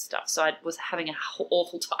stuff. So I was having an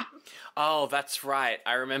awful time. Oh, that's right.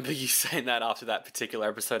 I remember you saying that after that particular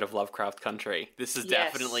episode of Lovecraft Country. This is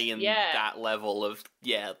definitely in that level of,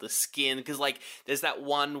 the skin. Because, like, there's that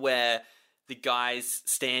one where the guy's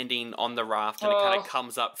standing on the raft and it kind of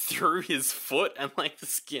comes up through his foot and, like, the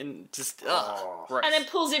skin just... gross. And then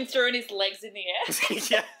pulls him through and his leg's in the air.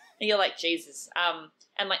 Yeah. And you're like, Jesus.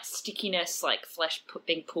 And, like, stickiness, like, flesh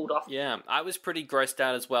being pulled off. Yeah, I was pretty grossed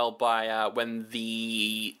out as well by when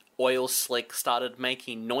the oil slick started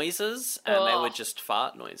making noises, and they were just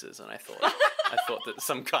fart noises, and I thought that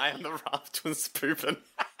some guy on the raft was pooping.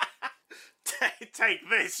 Take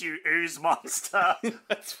this, you ooze monster.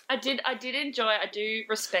 I do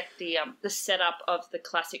respect the setup of the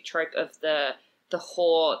classic trope of the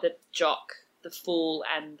whore, the jock the Fool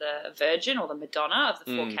and the Virgin, or the Madonna of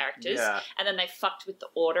the four characters, and then they fucked with the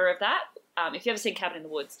order of that. If you've ever seen Cabin in the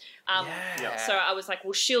Woods. So I was like,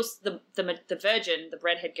 well, the Virgin, the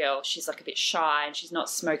redhead girl, she's like a bit shy and she's not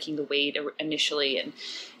smoking the weed initially, and,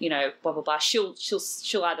 you know, blah, blah, blah. She'll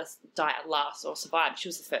either die at last or survive. She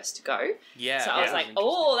was the first to go. Yeah. So I was like,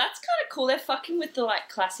 oh, that's kind of cool. They're fucking with the, like,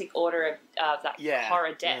 classic order of that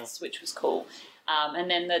horror deaths, which was cool. And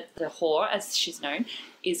then the whore, as she's known,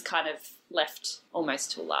 is kind of left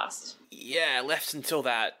almost till last. Yeah, left until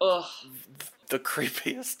that... the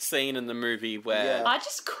creepiest scene in the movie where... I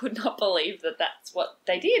just could not believe that that's what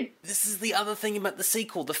they did. This is the other thing about the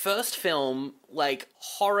sequel. The first film, like,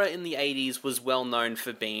 horror in the 80s was well known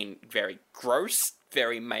for being very gross,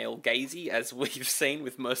 very male-gazy, as we've seen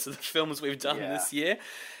with most of the films we've done this year.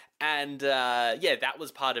 And, that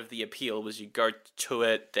was part of the appeal, was you go to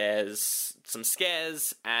it, there's some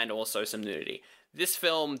scares, and also some nudity. This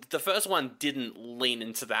film, the first one didn't lean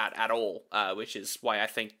into that at all, which is why I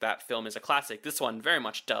think that film is a classic. This one very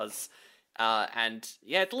much does. And,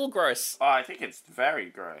 it's a little gross. Oh, I think it's very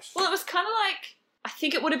gross. Well, it was kind of like, I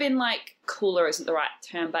think it would have been, like, cooler isn't the right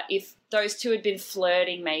term, but if those two had been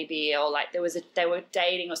flirting maybe, or, like, they were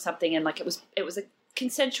dating or something, and, like, it was a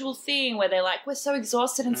consensual thing where they're like, we're so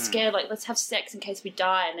exhausted and scared, like, let's have sex in case we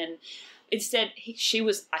die, and then instead she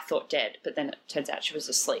was, I thought, dead, but then it turns out she was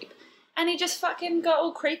asleep. And he just fucking got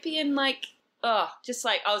all creepy and like, I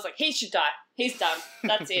was like, he should die. He's done.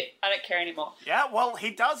 That's it. I don't care anymore. Yeah, well,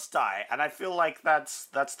 he does die, and I feel like that's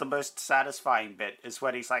the most satisfying bit, is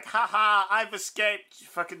when he's like, haha, I've escaped, you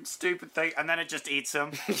fucking stupid thing, and then it just eats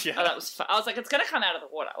him. Oh, that was fun. I was like, it's gonna come out of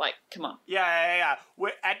the water. Like, come on. Yeah.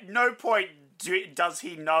 At no point does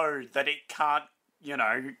he know that it can't,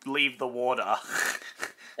 leave the water.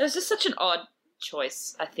 It was just such an odd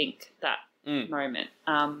choice, I think, that moment.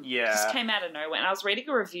 Just came out of nowhere. And I was reading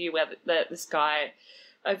a review where this guy,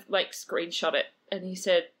 I've like screenshot it, and he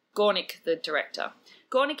said, Gornick, the director,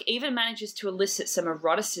 Gornick even manages to elicit some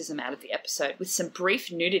eroticism out of the episode with some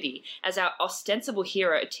brief nudity as our ostensible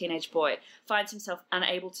hero, a teenage boy, finds himself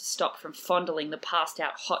unable to stop from fondling the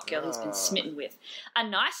passed-out hot girl he's been smitten with. A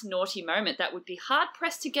nice naughty moment that would be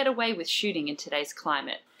hard-pressed to get away with shooting in today's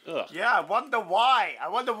climate. Ugh. Yeah, I wonder why.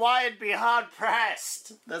 It'd be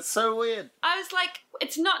hard-pressed. That's so weird. I was like,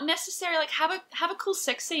 it's not necessary. Like, have a cool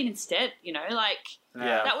sex scene instead, like,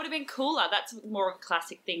 that would have been cooler. That's more of a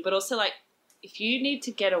classic thing. But also, like, if you need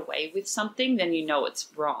to get away with something, then you know it's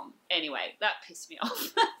wrong. Anyway, that pissed me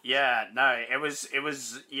off. It was,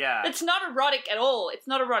 It's not erotic at all. It's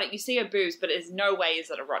not erotic. You see her boobs, but there's no way is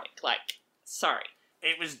it erotic. Like, sorry.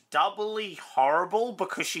 It was doubly horrible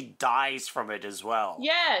because she dies from it as well.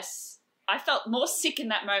 Yes. I felt more sick in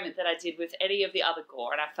that moment than I did with any of the other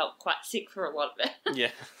gore, and I felt quite sick for a lot of it.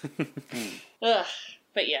 Yeah. Ugh.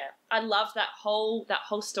 But yeah, I loved that whole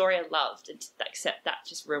story. I loved, except that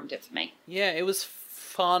just ruined it for me. Yeah, it was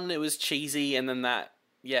fun. It was cheesy, and then that,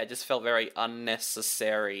 it just felt very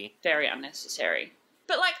unnecessary. Very unnecessary.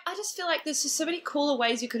 But like, I just feel like there's just so many cooler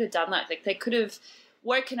ways you could have done that. Like, they could have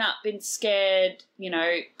woken up, been scared,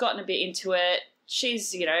 gotten a bit into it.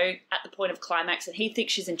 She's, at the point of climax, and he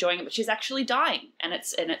thinks she's enjoying it, but she's actually dying, and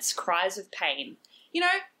it's cries of pain.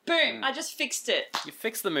 Boom! I just fixed it. You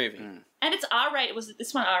fixed the movie. And it's R-rated. Was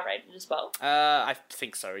this one R-rated as well? I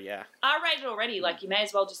think so, yeah. R-rated already. Like, you may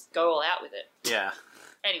as well just go all out with it. Yeah.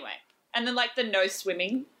 Anyway. And then, like, the no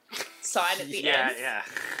swimming sign at the end. Yeah.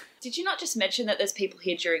 Did you not just mention that there's people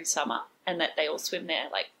here during summer and that they all swim there?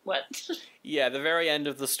 Like, what? Yeah, the very end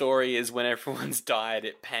of the story is when everyone's died,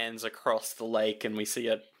 it pans across the lake and we see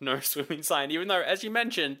a no swimming sign, even though, as you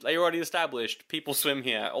mentioned, they already established people swim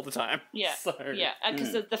here all the time. Yeah, so, yeah,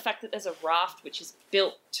 because the fact that there's a raft which is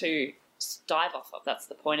built to dive off of, that's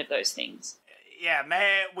the point of those things. Yeah,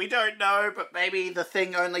 man, we don't know, but maybe the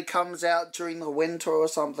thing only comes out during the winter or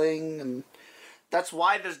something, and that's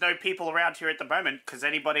why there's no people around here at the moment, because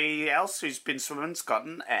anybody else who's been swimming's got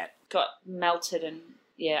melted, and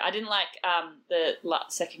yeah, I didn't like the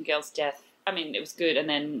second girl's death. I mean, it was good, and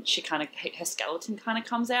then she her skeleton kind of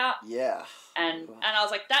comes out. Yeah. And I was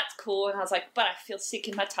like, that's cool, and I was like, but I feel sick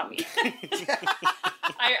in my tummy.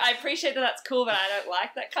 I appreciate that's cool, but I don't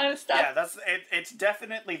like that kind of stuff. Yeah, it's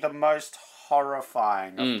definitely the most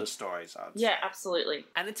horrifying of the stories, I'd say. Yeah, absolutely.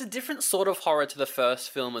 And it's a different sort of horror to the first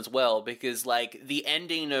film as well, because, like, the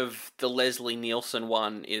ending of the Leslie Nielsen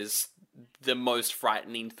one is the most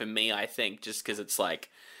frightening for me, I think, just because it's like,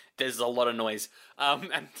 there's a lot of noise.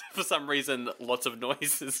 And for some reason, lots of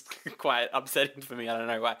noise is quite upsetting for me. I don't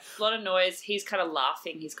know why. A lot of noise. He's kind of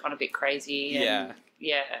laughing. He's gone a bit crazy. And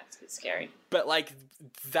yeah, it's a bit scary. But, like,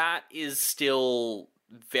 that is still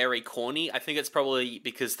very corny. I think it's probably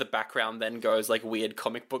because the background then goes like weird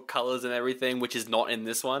comic book colors and everything, which is not in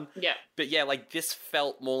this one. Yeah. But yeah, like this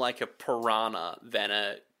felt more like a piranha than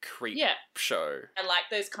a creep show. I like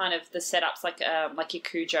those kind of the setups like your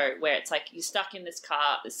Cujo, where it's like you're stuck in this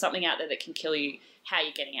car, there's something out there that can kill you, how are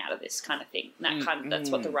you getting out of this kind of thing. And that's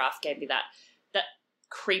what the raft gave me, that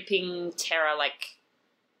creeping terror, like,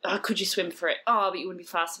 oh, could you swim for it? Oh, but you wouldn't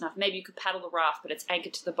be fast enough. Maybe you could paddle the raft, but it's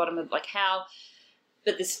anchored to the bottom of, like, how?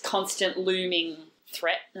 But this constant looming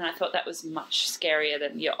threat, and I thought that was much scarier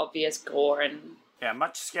than your obvious gore and... Yeah,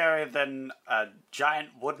 much scarier than a giant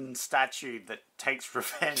wooden statue that takes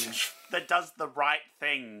revenge, that does the right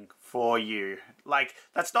thing for you. Like,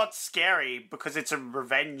 that's not scary because it's a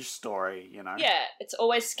revenge story, you know? Yeah, it's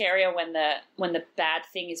always scarier when the bad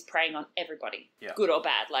thing is preying on everybody, good or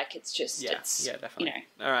bad. Like, it's just, yeah, it's, definitely. you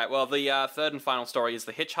know. All right, well, the third and final story is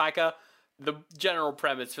The Hitchhiker. The general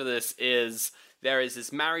premise for this is there is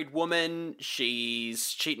this married woman. She's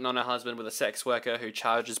cheating on her husband with a sex worker who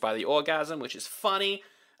charges by the orgasm, which is funny,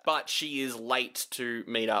 but she is late to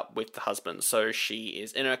meet up with the husband. So she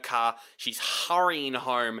is in her car, she's hurrying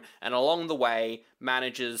home, and along the way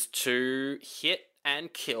manages to hit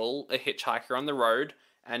and kill a hitchhiker on the road,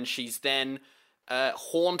 and she's then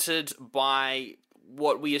haunted by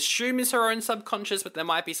what we assume is her own subconscious, but there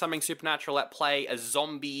might be something supernatural at play. A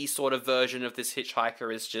zombie sort of version of this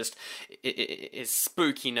hitchhiker is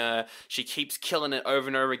spooking her. She keeps killing it over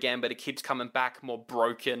and over again, but it keeps coming back more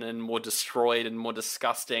broken and more destroyed and more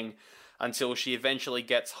disgusting until she eventually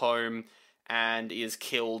gets home and is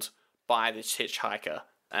killed by this hitchhiker.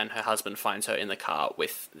 And her husband finds her in the car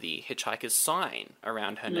with the hitchhiker's sign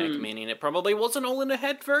around her neck, meaning it probably wasn't all in her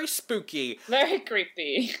head. Very spooky. Very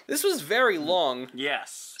creepy. This was very long.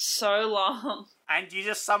 Yes. So long. And you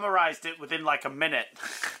just summarized it within like a minute.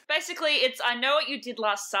 Basically, it's I Know What You Did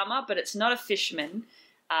Last Summer, but it's not a fisherman.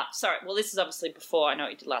 Sorry, well, this is obviously before I Know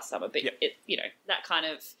What You Did Last Summer, but it, you know, that kind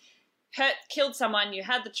of killed someone, you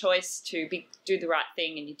had the choice to do the right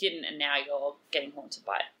thing, and you didn't, and now you're getting haunted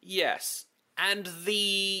by it. Yes. And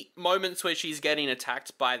the moments where she's getting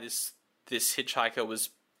attacked by this hitchhiker was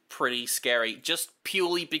pretty scary, just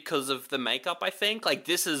purely because of the makeup, I think. Like,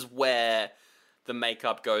 this is where the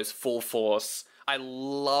makeup goes full force. I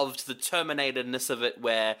loved the Terminator-ness of it,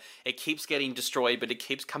 where it keeps getting destroyed, but it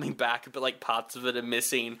keeps coming back, but, like, parts of it are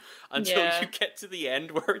missing until you get to the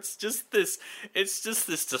end, where it's just this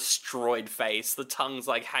destroyed face. The tongue's,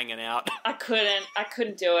 like, hanging out. I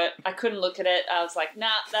couldn't do it. I couldn't look at it. I was like, nah,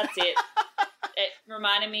 that's it. It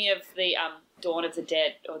reminded me of the Dawn of the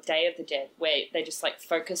Dead, or Day of the Dead, where they just, like,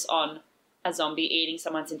 focus on a zombie eating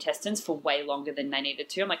someone's intestines for way longer than they needed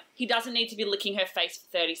to. I'm like, he doesn't need to be licking her face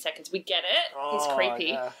for 30 seconds. We get it. He's creepy.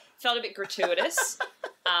 Yeah. Felt a bit gratuitous.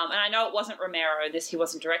 And I know it wasn't Romero, he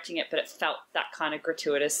wasn't directing it, but it felt that kind of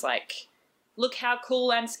gratuitous, like, look how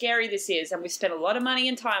cool and scary this is, and we spent a lot of money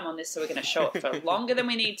and time on this, so we're going to show it for longer than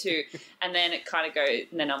we need to. And then it kind of goes,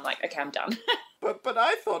 and then I'm like, okay, I'm done. But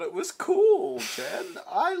I thought it was cool, Jen.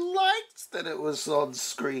 I liked that it was on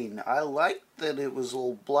screen. I liked that it was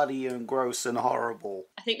all bloody and gross and horrible.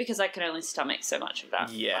 I think because I can only stomach so much of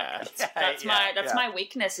that. Yeah. Like, that's my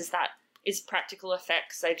weakness, is practical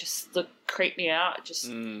effects. They just creep me out.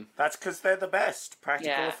 That's because they're the best.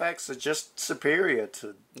 Practical effects are just superior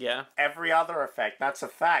to every other effect. That's a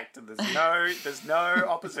fact. And there's no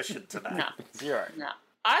opposition to that. No. Zero. No.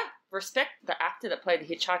 I respect the actor that played the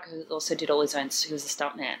hitchhiker who also did all his own, who was a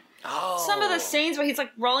stuntman. Oh. Some of the scenes where he's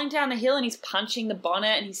like rolling down the hill and he's punching the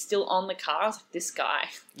bonnet and he's still on the car, I was like, this guy.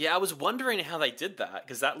 Yeah, I was wondering how they did that,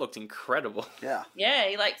 because that looked incredible. Yeah. Yeah,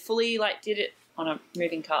 he like fully like did it on a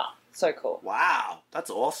moving car. So cool. Wow, that's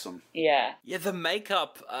awesome. Yeah. Yeah, the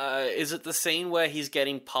makeup, is it the scene where he's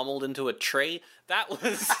getting pummeled into a tree? That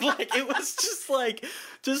was, like, it was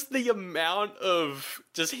just the amount of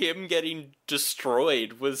just him getting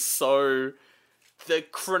destroyed was so... The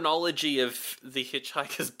chronology of the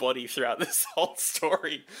hitchhiker's body throughout this whole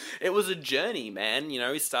story, it was a journey, man. You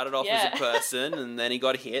know, he started off as a person, and then he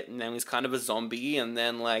got hit, and then he's kind of a zombie, and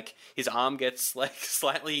then, like, his arm gets, like,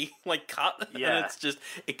 slightly, like, cut, and it's just,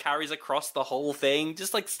 it carries across the whole thing.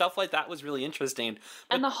 Just, like, stuff like that was really interesting.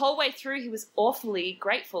 And the whole way through, he was awfully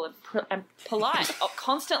grateful and polite,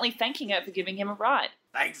 constantly thanking her for giving him a ride.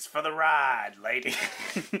 Thanks for the ride, lady.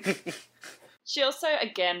 She also,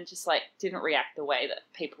 again, just, like, didn't react the way that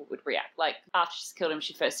people would react. Like, after she's killed him,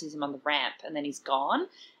 she first sees him on the ramp, and then he's gone,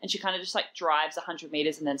 and she kind of just, like, drives 100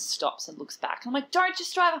 meters and then stops and looks back. And I'm like, don't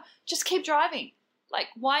just drive, just keep driving. Like,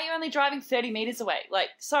 why are you only driving 30 meters away? Like,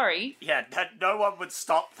 sorry. Yeah, no one would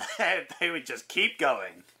stop there. They would just keep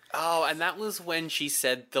going. Oh, and that was when she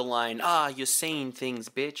said the line, you're seeing things,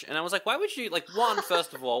 bitch. And I was like, why would you,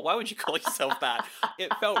 first of all, why would you call yourself that?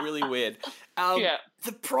 It felt really weird. Yeah.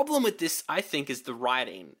 The problem with this, I think, is the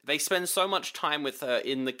writing. They spend so much time with her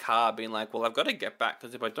in the car being like, well, I've got to get back,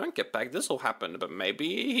 because if I don't get back, this will happen, but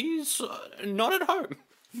maybe he's not at home.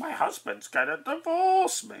 My husband's gonna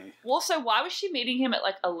divorce me. Also, why was she meeting him at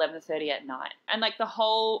 11:30 at night? And the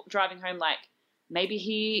whole driving home, maybe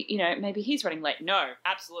maybe he's running late. No,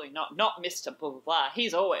 absolutely not. Not Mr. Blah, blah, blah.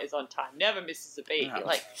 He's always on time. Never misses a beat. No.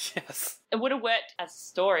 Yes. It would have worked as a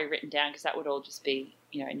story written down, because that would all just be,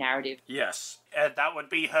 narrative. Yes, that would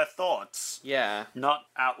be her thoughts. Yeah. Not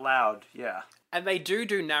out loud, yeah. And they do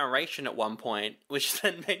narration at one point, which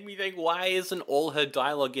then made me think, why isn't all her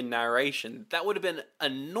dialogue in narration? That would have been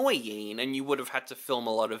annoying, and you would have had to film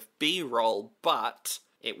a lot of B-roll, but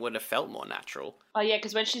it would have felt more natural. Oh, yeah,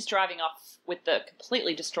 because when she's driving off with the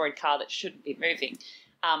completely destroyed car that shouldn't be moving,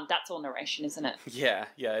 that's all narration, isn't it? Yeah,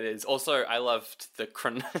 it is. Also, I loved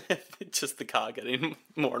just the car getting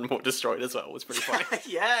more and more destroyed as well. It was pretty funny.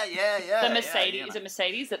 yeah. The Mercedes, is a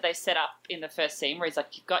Mercedes that they set up in the first scene where he's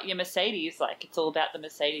like, you've got your Mercedes, it's all about the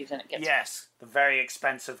Mercedes, and it gets... Yes, the very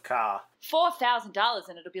expensive car. $4,000,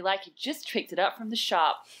 and it'll be like you just picked it up from the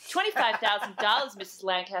shop. $25,000, Mrs.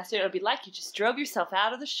 Lancaster, it'll be like you just drove yourself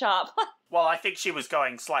out of the shop. Well, I think she was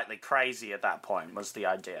going slightly crazy at that point, was the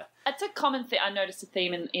idea. It's a common thing. I noticed a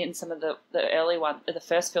theme in some of the early one, the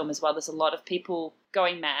first film as well. There's a lot of people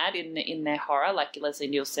going mad in their horror, like Leslie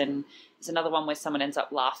Nielsen. There's another one where someone ends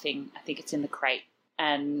up laughing. I think it's in The Crate.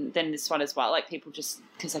 And then this one as well, people just...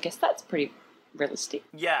 Because I guess that's pretty realistic.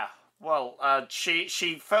 Yeah. Well,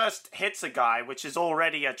 she first hits a guy, which is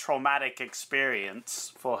already a traumatic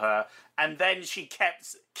experience for her, and then she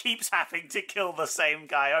keeps having to kill the same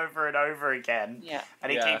guy over and over again. Yeah.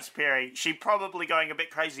 And he keeps appearing. She's probably going a bit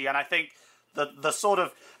crazy, and I think the sort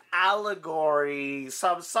of allegory,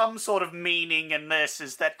 some sort of meaning in this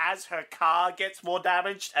is that as her car gets more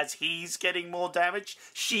damaged, as he's getting more damaged,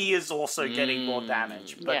 she is also getting more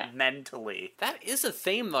damage, but mentally. That is a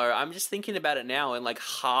theme, though. I'm just thinking about it now, and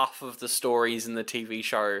half of the stories in the TV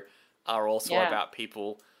show are also about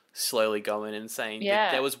people slowly going insane.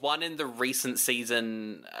 Yeah. There was one in the recent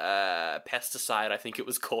season, Pesticide, I think it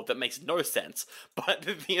was called, that makes no sense. But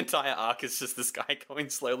the entire arc is just this guy going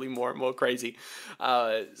slowly more and more crazy.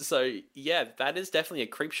 So, yeah, that is definitely a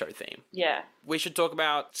Creepshow theme. Yeah. We should talk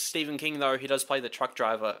about Stephen King, though. He does play the truck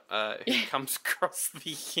driver who comes across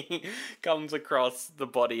the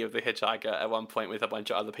body of the hitchhiker at one point with a bunch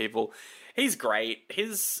of other people. He's great.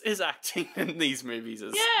 His acting in these movies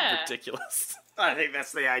is ridiculous. I think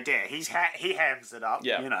that's the idea. He hams it up.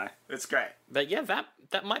 Yeah. It's great. But yeah,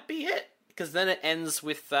 that might be it. Because then it ends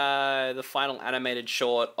with the final animated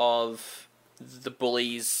short of the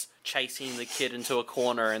bullies chasing the kid into a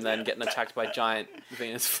corner and then getting attacked by giant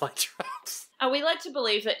Venus flytraps. Are we led to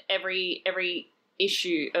believe that every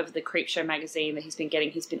issue of the Creepshow magazine that he's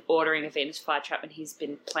been ordering a Venus flytrap, and he's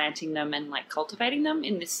been planting them and cultivating them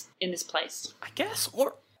in this place? I guess,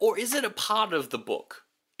 or is it a part of the book?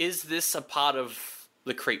 Is this a part of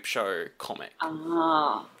the Creepshow comic?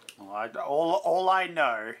 Ah. All I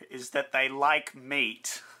know is that they like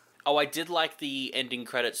meat. Oh, I did like the ending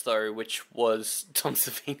credits, though, which was Tom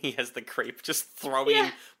Savini as the creep, just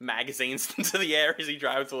throwing magazines into the air as he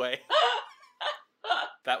drives away.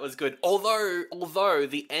 That was good. Although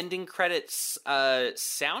the ending credits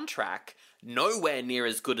soundtrack, nowhere near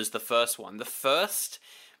as good as the first one. The first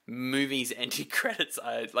movie's ending credits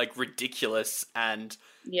are, ridiculous and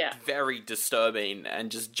very disturbing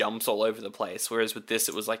and just jumps all over the place. Whereas with this,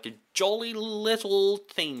 it was like a jolly little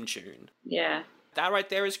theme tune. Yeah. That right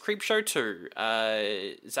there is Creepshow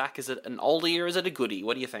 2. Zach, is it an oldie or is it a goodie?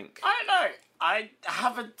 What do you think? I don't know. I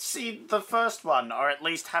haven't seen the first one, or at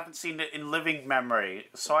least haven't seen it in living memory.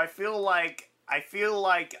 So I feel like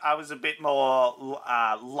I was a bit more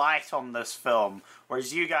light on this film,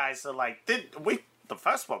 whereas you guys are like, the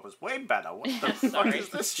first one was way better. What the fuck is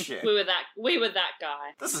this shit? We were that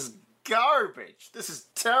guy. This is garbage. This is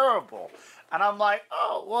terrible. And I'm like,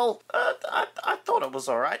 oh, well, I thought it was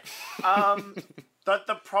all right.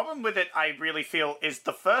 The problem with it, I really feel, is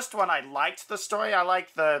the first one, I liked the story. I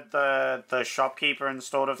like the shopkeeper and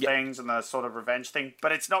sort of things and the sort of revenge thing.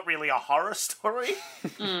 But it's not really a horror story.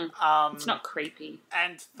 It's not creepy.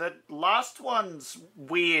 And the last one's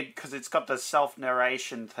weird because it's got the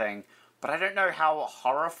self-narration thing. But I don't know how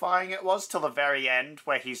horrifying it was till the very end,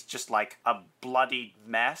 where he's just like a bloodied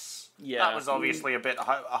mess. Yeah. That was obviously a bit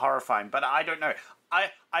horrifying, but I don't know.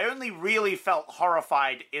 I only really felt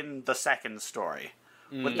horrified in the second story,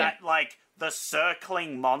 with that, like, the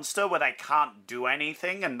circling monster where they can't do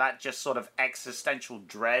anything, and that just sort of existential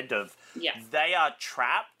dread of they are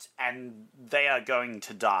trapped and they are going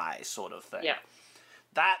to die sort of thing. Yeah.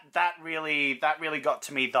 That really got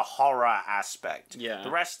to me, the horror aspect. Yeah.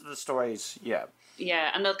 The rest of the stories, Yeah,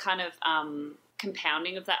 and the kind of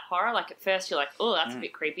compounding of that horror. Like, at first you're like, oh, that's a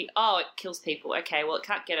bit creepy. Oh, it kills people. Okay, well, it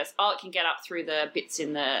can't get us. Oh, it can get up through the bits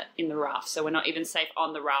in the raft, so we're not even safe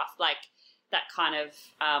on the raft. Like, that kind of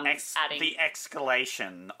adding... The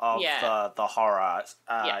escalation of the horror.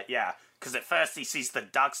 Because at first he sees the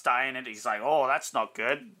ducks die in it, he's like, oh, that's not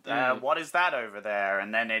good. What is that over there?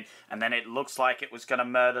 And then it looks like it was going to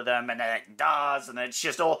murder them, and then it does, and it's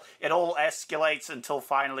just all escalates until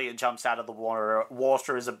finally it jumps out of the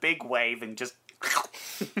water as a big wave and just...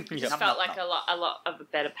 Just felt like a lot of a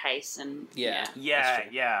better pace, and yeah.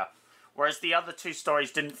 Whereas the other two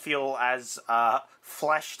stories didn't feel as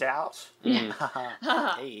fleshed out. Hey.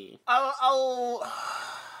 I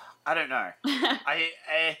don't know.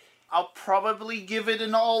 I'll probably give it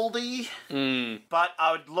an oldie, but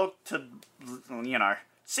I would look to,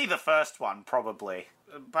 see the first one, probably.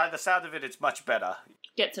 By the sound of it, it's much better.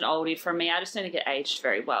 Gets an oldie from me. I just don't think it aged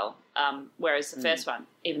very well. Whereas the first one,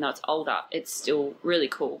 even though it's older, it's still really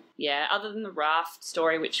cool. Yeah, other than the raft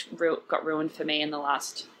story, which got ruined for me in the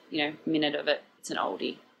last, minute of it, it's an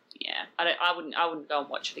oldie. Yeah, I wouldn't go and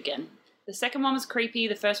watch it again. The second one was creepy.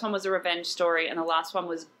 The first one was a revenge story, and the last one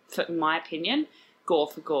was, in my opinion, gore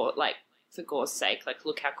for gore. Like, for gore's sake. Like,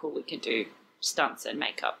 look how cool we can do stunts and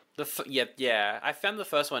makeup. I found the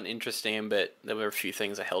first one interesting, but there were a few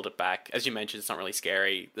things that held it back. As you mentioned, it's not really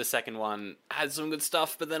scary. The second one had some good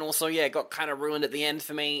stuff, but then also, it got kind of ruined at the end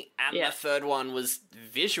for me. And the third one was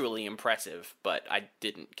visually impressive, but I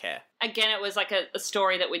didn't care. Again, it was like a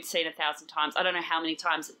story that we'd seen 1,000 times. I don't know how many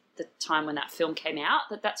times at the time when that film came out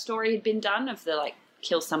that story had been done, of the, like,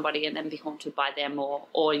 kill somebody and then be haunted by them,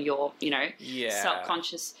 or your,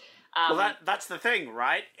 subconscious... well, that's the thing,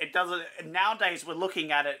 right? It doesn't... Nowadays, we're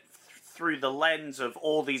looking at it through the lens of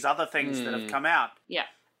all these other things that have come out. Yeah.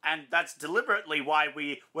 And that's deliberately why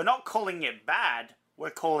we're not calling it bad, we're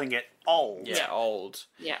calling it old. Yeah, old.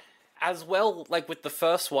 Yeah. As well, like with the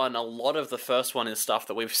first one, a lot of the first one is stuff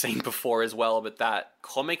that we've seen before as well, but that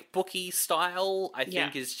comic booky style, I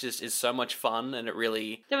think, is so much fun, and it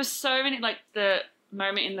really... There was so many, like, the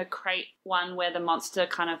moment in the crate one where the monster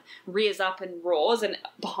kind of rears up and roars, and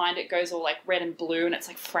behind it goes all, like, red and blue, and it's,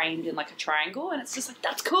 like, framed in, like, a triangle, and it's just like,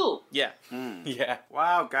 that's cool. Yeah. Yeah.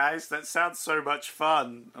 Wow, guys, that sounds so much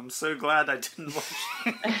fun. I'm so glad I didn't watch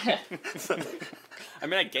it. I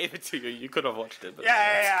mean, I gave it to you. You could have watched it. But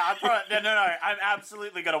Yeah. I'm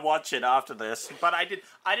absolutely going to watch it after this. But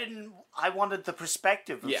I wanted the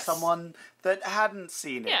perspective of someone that hadn't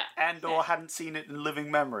seen it or hadn't seen it in living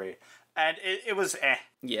memory. And it was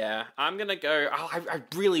Yeah, I'm going to go... Oh, I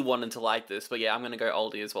really wanted to like this, but I'm going to go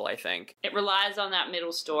oldie as well, I think. It relies on that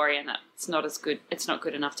middle story, and that's not as good. It's not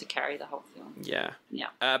good enough to carry the whole film. Yeah.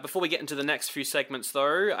 Yeah. Before we get into the next few segments,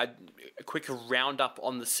 though, a quick roundup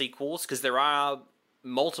on the sequels, because there are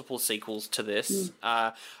multiple sequels to this.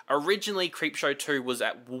 Originally, Creepshow 2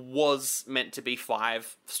 was meant to be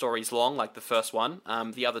 5 stories long, like the first one.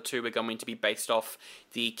 The other 2 were going to be based off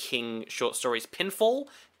the King short stories Pinfall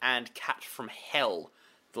and Cat from Hell,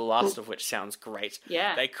 the last of which sounds great.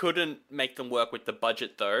 Yeah. They couldn't make them work with the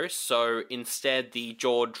budget, though, so instead the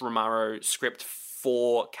George Romero script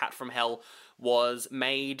for Cat from Hell was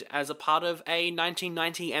made as a part of a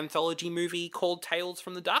 1990 anthology movie called Tales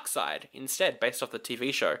from the Dark Side, instead, based off the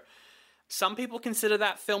TV show. Some people consider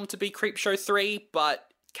that film to be Creepshow 3, but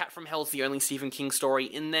Cat from Hell's the only Stephen King story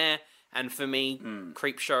in there, and for me,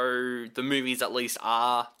 Creepshow, the movies at least,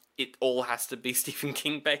 it all has to be Stephen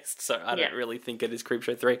King based, so I don't really think it is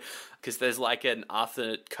Creepshow 3, because there's like an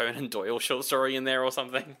Arthur Conan Doyle short story in there or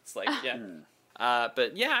something. It's like,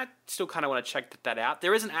 but I still kind of want to check that out.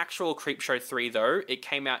 There is an actual Creepshow 3, though. It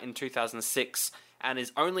came out in 2006 and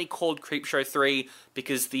is only called Creepshow 3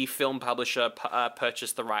 because the film publisher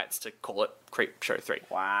purchased the rights to call it Creepshow 3.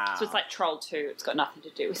 Wow. So it's like Troll 2. It's got nothing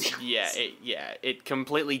to do with it. It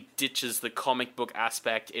completely ditches the comic book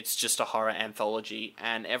aspect. It's just a horror anthology,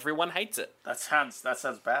 and everyone hates it. That sounds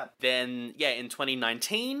bad. Then, in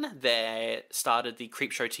 2019, they started the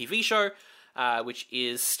Creepshow TV show, which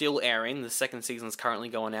is still airing. The second season's currently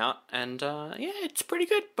going out, and it's pretty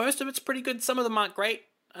good. Most of it's pretty good. Some of them aren't great,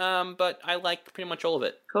 but I like pretty much all of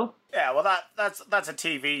it. Cool. Yeah, well, that's a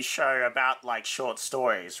TV show about, like, short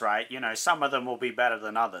stories, right? Some of them will be better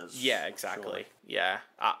than others. Yeah, exactly. Surely. Yeah.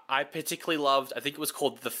 I particularly loved, I think it was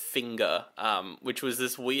called The Finger, which was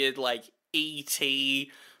this weird, like,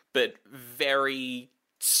 E.T., but very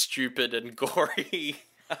stupid and gory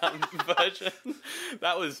version.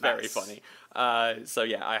 That was very funny. So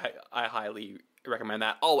yeah, I highly recommend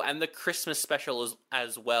that. Oh, and the Christmas special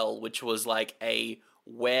as well, which was like a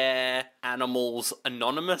Were Animals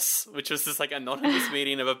Anonymous, which was this like anonymous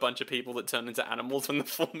meeting of a bunch of people that turn into animals when the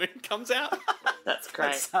full moon comes out. That's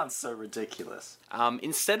great. That sounds so ridiculous.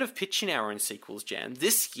 Instead of pitching our own sequels, Jan,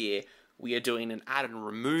 this year we are doing an add and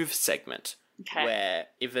remove segment. Okay. Where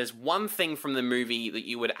if there's one thing from the movie that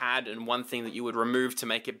you would add and one thing that you would remove to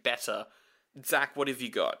make it better, Zach, what have you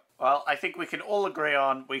got? Well, I think we can all agree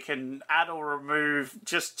on we can add or remove,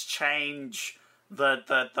 just change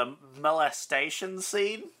the molestation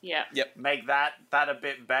scene. Yeah. Yep. Make that a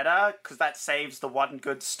bit better, because that saves the one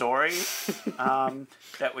good story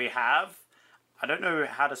that we have. I don't know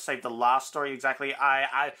how to save the last story exactly.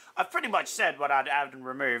 I've pretty much said what I'd add and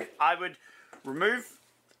remove. I would remove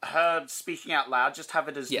her speaking out loud, just have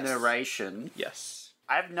it as narration. Yes.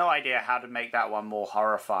 I have no idea how to make that one more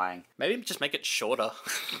horrifying. Maybe just make it shorter.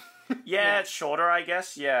 Yeah, it's shorter, I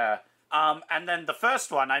guess, yeah. And then the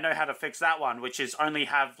first one, I know how to fix that one, which is only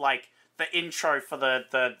have, like, the intro for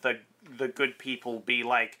the good people be,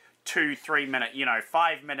 like, 2-3 minute,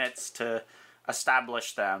 5 minutes to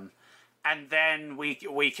establish them. And then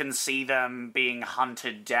we can see them being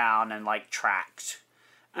hunted down and, like, tracked.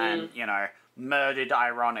 And, murdered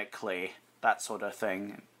ironically, that sort of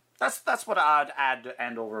thing. That's what I'd add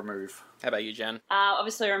and or remove. How about you, Jen?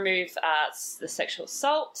 Obviously remove the sexual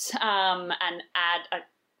assault and add an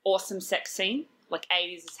awesome sex scene, like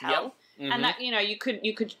 80s as hell. Yep. Mm-hmm. And that,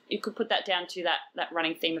 you could put that down to that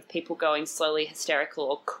running theme of people going slowly hysterical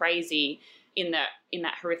or crazy in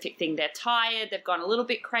that horrific thing. They're tired, they've gone a little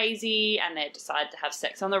bit crazy, and they decide to have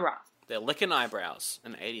sex on the raft. They're licking eyebrows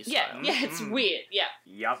in 80s Yeah, style. yeah, it's weird, yeah.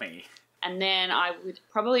 Yummy. And then I would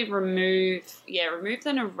probably remove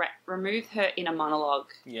her inner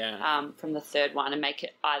monologue from the third one and make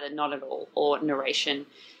it either not at all or narration.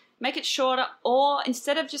 Make it shorter, or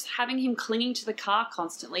instead of just having him clinging to the car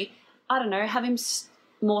constantly, I don't know, have him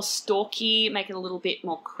more stalky, make it a little bit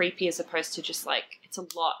more creepy as opposed to just like, it's a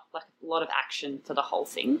lot of action for the whole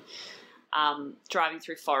thing. Driving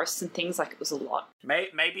through forests and things, like it was a lot.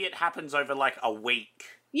 Maybe it happens over like a week.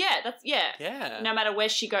 Yeah, Yeah. No matter where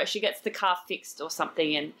she goes, she gets the car fixed or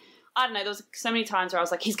something, and I don't know. There was so many times where I was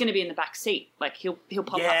like, he's going to be in the back seat, like he'll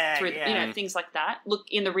pop up through, things like that. Look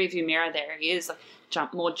in the rearview mirror, there he is.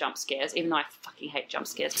 Like more jump scares, even though I fucking hate jump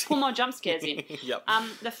scares. Put more jump scares in. Yep.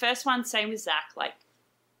 The first one, same with Zach. Like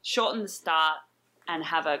shorten the start and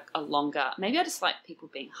have a longer. Maybe I just like people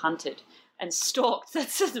being hunted and stalked.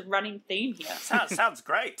 That's just a running theme here. Sounds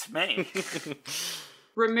great to me.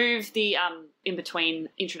 Remove the in-between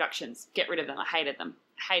introductions. Get rid of them. I hated them.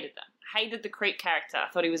 Hated the creep character. I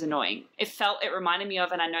thought he was annoying. It reminded me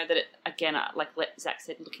of, and I know that it, again, like Zach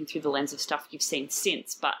said, looking through the lens of stuff you've seen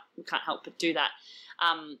since, but we can't help but do that.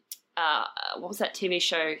 What was that TV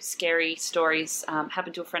show? Scary Stories.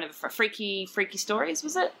 Happened to a friend of a friend. Freaky Stories,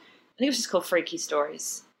 was it? I think it was just called Freaky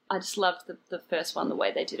Stories. I just loved the first one, the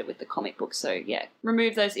way they did it with the comic book. So, yeah,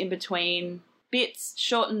 remove those in-between bits,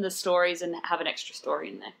 shorten the stories, and have an extra story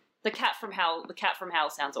in there. The Cat from Hell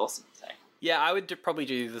sounds awesome. So yeah, I would probably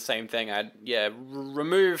do the same thing. I'd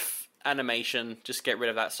remove animation, just get rid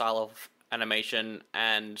of that style of animation,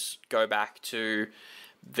 and go back to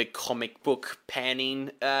the comic book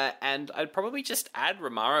panning. And I'd probably just add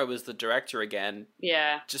Romero as the director again.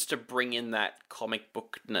 Yeah, just to bring in that comic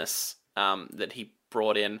bookness that he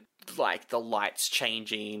brought in, like the lights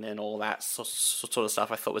changing and all that sort of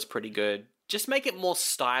stuff. I thought was pretty good. Just make it more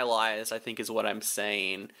stylized, I think is what I'm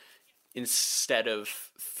saying, instead of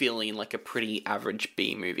feeling like a pretty average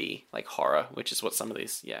B movie, like horror, which is what some of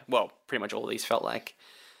these, pretty much all of these felt like.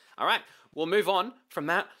 All right, we'll move on from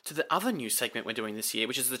that to the other new segment we're doing this year,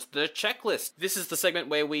 which is the checklist. This is the segment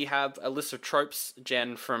where we have a list of tropes,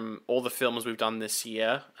 Jen, from all the films we've done this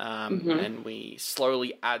year, and we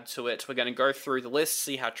slowly add to it. We're going to go through the list,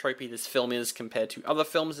 see how tropey this film is compared to other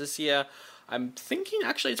films this year. I'm thinking,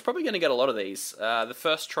 actually, it's probably going to get a lot of these. The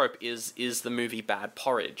first trope is the movie bad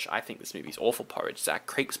porridge. I think this movie's awful porridge. Zach,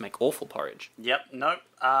 creeps make awful porridge. Yep, nope.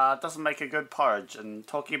 Doesn't make a good porridge. And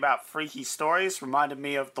talking about freaky stories reminded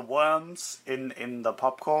me of the worms in the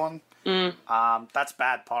popcorn. That's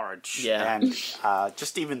bad porridge. Yeah. And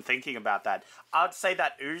just even thinking about that, I'd say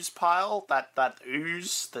that ooze pile, that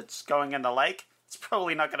ooze that's going in the lake, it's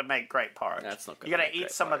probably not going to make great porridge. That's not good. You're going to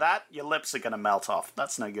eat some of that, your lips are going to melt off.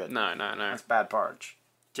 That's no good. No. That's bad porridge.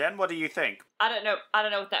 Jen, what do you think? I don't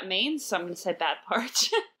know what that means, so I'm going to say bad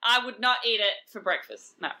porridge. I would not eat it for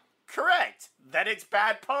breakfast. No. Correct. Then it's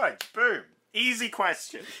bad porridge. Boom. Easy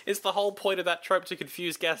question. Is the whole point of that trope to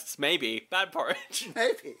confuse guests? Maybe. Bad porridge.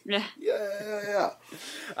 Maybe. Yeah. Yeah.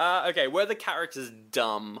 Okay, were the characters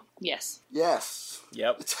dumb? Yes. Yes.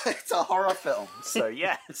 Yep. It's a horror film, so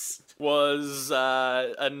yes. Was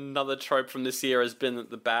another trope from this year has been that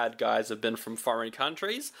the bad guys have been from foreign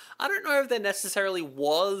countries. I don't know if there necessarily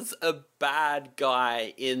was a bad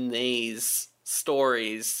guy in these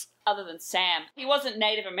stories. Other than Sam. He wasn't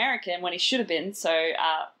Native American when he should have been, so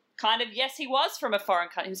kind of, yes, he was from a foreign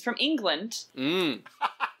country. He was from England.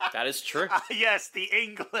 That is true. Yes, the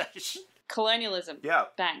English. Colonialism. Yeah.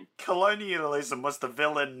 Bang. Colonialism was the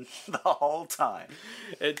villain the whole time.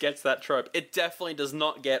 It gets that trope. It definitely does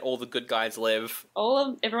not get all the good guys live.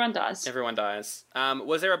 Everyone dies. Everyone dies.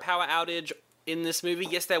 Was there a power outage in this movie?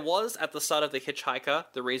 Yes, there was at the start of The Hitchhiker.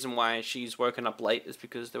 The reason why she's woken up late is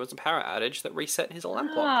because there was a power outage that reset his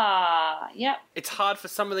alarm clock. Yep. It's hard for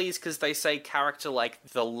some of these because they say character like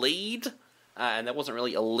the lead, and there wasn't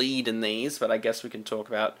really a lead in these, but I guess we can talk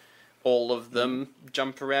about all of them,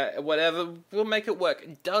 jump around, whatever, we'll make it work.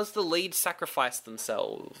 Does the lead sacrifice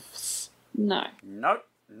themselves? No. Nope,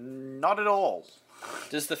 not at all.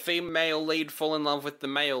 Does the female lead fall in love with the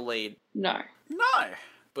male lead? No. No.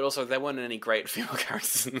 But also, there weren't any great female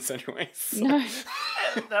characters in this anyway. So. No.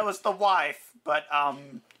 That was the wife, but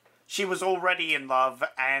she was already in love,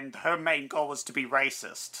 and her main goal was to be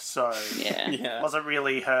racist, so Yeah. it wasn't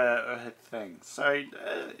really her thing. So,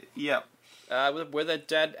 yeah. Were there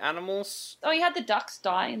dead animals? Oh, you had the ducks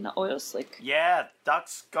die in the oil slick. Yeah,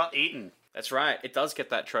 ducks got eaten. That's right, it does get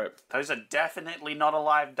that trope. Those are definitely not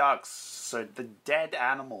alive ducks, so the dead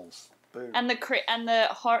animals. Boom. And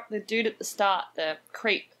the dude at the start, the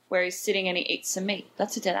creep, where he's sitting and he eats some meat.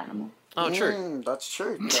 That's a dead animal. Oh, true. That's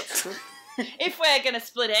true. That's true. If we're gonna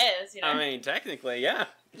split hairs, you know. I mean, technically, yeah.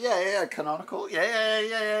 Yeah, canonical.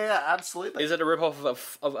 Yeah, absolutely. Is it a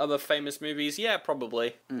rip-off of other famous movies? Yeah,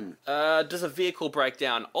 probably. Does a vehicle break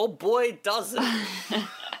down? Oh boy, does it.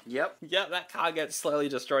 Yep. Yeah, that car gets slowly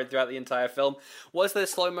destroyed throughout the entire film. Was there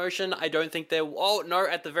slow motion? I don't think there... Oh, no,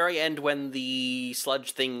 at the very end when the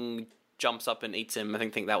sludge thing jumps up and eats him, I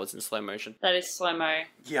think that was in slow motion. That is slow-mo.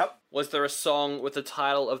 Yep. Was there a song with the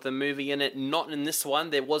title of the movie in it? Not in this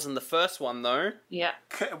one. There was in the first one, though. Yeah.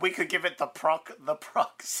 We could give it the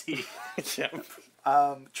proxy Yep.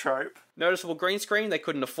 trope. Noticeable green screen, they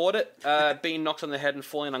couldn't afford it. Being knocked on the head and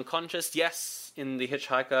falling unconscious. Yes, in The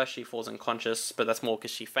Hitchhiker, she falls unconscious, but that's more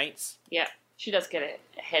because she faints. Yeah. She does get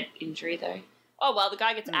a head injury, though. Oh, well, the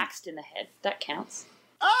guy gets axed in the head. That counts.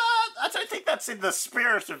 I don't think that's in the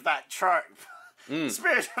spirit of that trope. The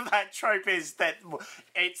spirit of that trope is that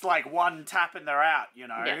it's like one tap and they're out, you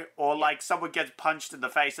know? Yeah. Or like someone gets punched in the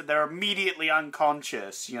face and they're immediately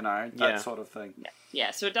unconscious, you know? That Yeah. sort of thing.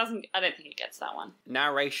 Yeah, so it doesn't... I don't think it gets that one.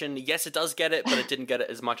 Narration, yes, it does get it, but it didn't get it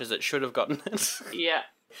as much as it should have gotten it. Yeah.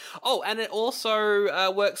 Oh, and it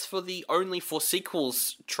also works for the only for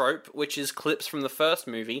sequels trope, which is clips from the first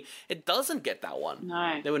movie. It doesn't get that one.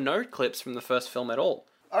 No. There were no clips from the first film at all.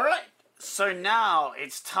 All right. So now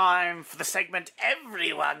it's time for the segment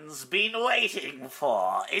everyone's been waiting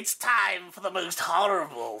for. It's time for the most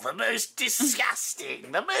horrible, the most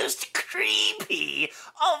disgusting, the most creepy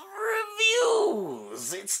of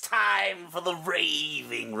reviews. It's time for the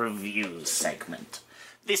raving reviews segment.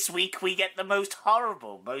 This week we get the most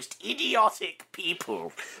horrible, most idiotic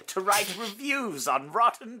people to write reviews on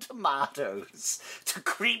Rotten Tomatoes to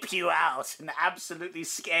creep you out and absolutely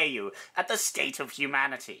scare you at the state of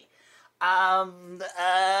humanity. As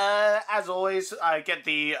always, I get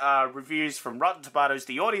the reviews from Rotten Tomatoes,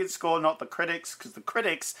 the audience score, not the critics, because the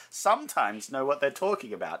critics sometimes know what they're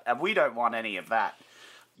talking about, and we don't want any of that.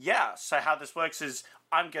 Yeah, so how this works is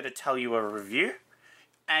I'm going to tell you a review,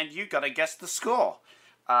 and you got to guess the score.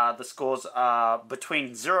 The scores are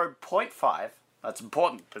between 0.5, that's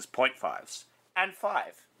important, there's 0.5s, and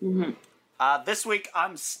 5. Mm-hmm. This week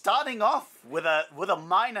I'm starting off with a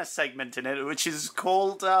minor segment in it, which is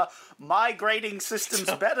called My Grading System's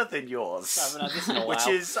Better Than Yours. I haven't had this in a while. Which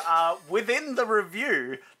is, within the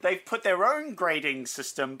review, they've put their own grading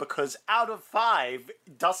system because out of 5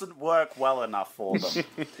 doesn't work well enough for them.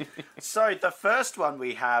 So the first one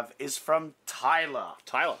we have is from Tyler.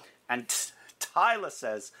 Tyler. And Tyler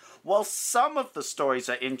says, while some of the stories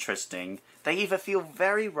are interesting, they either feel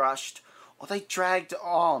very rushed or they dragged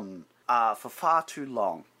on for far too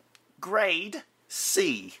long. Grade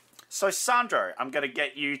C. So Sandro, I'm going to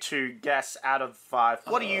get you to guess out of 5.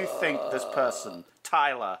 What do you think this person,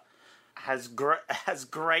 Tyler, has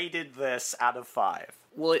graded this out of 5?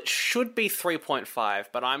 Well, it should be 3.5,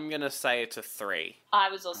 but I'm going to say it's a 3. I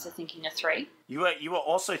was also thinking a 3. You were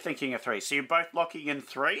also thinking a 3, so you're both locking in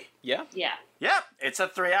 3? Yeah? Yeah. Yep, it's a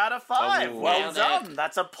 3 out of 5. Oh, well nailed done.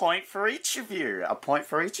 That's a point for each of you. A point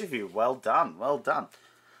for each of you. Well done. Well done.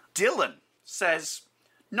 Dylan says,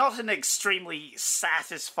 not an extremely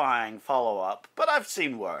satisfying follow-up, but I've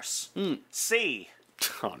seen worse. C.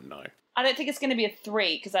 Oh, no. I don't think it's going to be a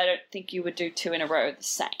 3 because I don't think you would do 2 in a row the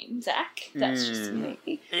same, Zach. That's just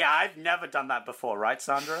me. Yeah, I've never done that before, right,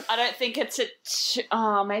 Sandra? I don't think it's a 2.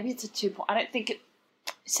 Oh, maybe it's a 2 point. I don't think it.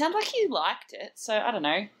 It sounded like you liked it, so I don't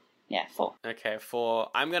know. Yeah, 4. Okay, 4.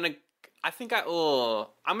 I'm going to go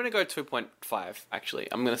 2.5, actually.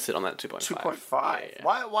 I'm going to sit on that 2.5. 2.5.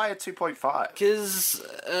 Yeah. Why a 2.5? Because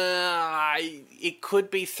it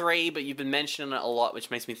could be 3, but you've been mentioning it a lot,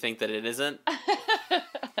 which makes me think that it isn't.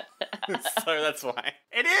 So that's why.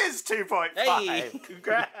 It is 2.5. Hey.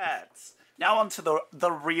 Congrats. Now on to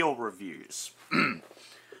the real reviews.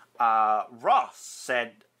 Ross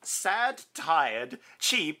said, sad, tired,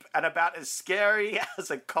 cheap, and about as scary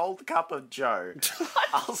as a cold cup of joe.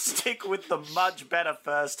 I'll stick with the much better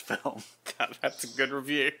first film. That's a good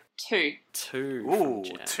review. 2. 2. Ooh, from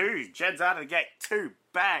Jen. 2. Jen's out of the gate. 2.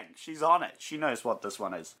 Bang. She's on it. She knows what this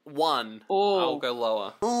one is. 1. Ooh. I'll go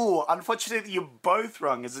lower. Ooh, unfortunately you're both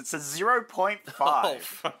wrong, as it's a 0.5. Oh,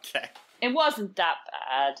 okay. It wasn't that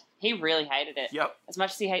bad. He really hated it. Yep. As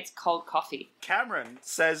much as he hates cold coffee. Cameron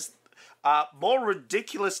says, more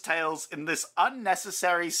ridiculous tales in this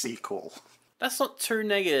unnecessary sequel. That's not too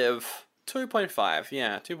negative. 2.5.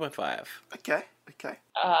 Yeah, 2.5. Okay.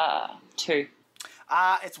 2.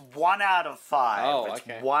 It's 1 out of 5. Oh, it's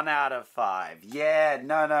okay. 1 out of 5. Yeah,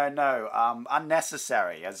 no.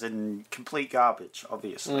 Unnecessary, as in complete garbage,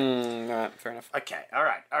 obviously. Right, fair enough. Okay, all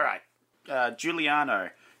right.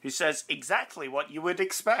 Giuliano, who says exactly what you would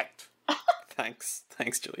expect. Thanks,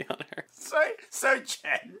 Giuliano. So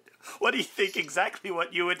Jen, what do you think exactly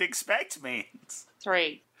what you would expect means?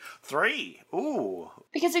 3. 3. Ooh.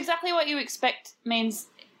 Because exactly what you expect means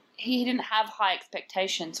he didn't have high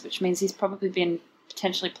expectations, which means he's probably been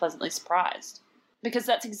potentially pleasantly surprised. Because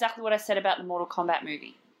that's exactly what I said about the Mortal Kombat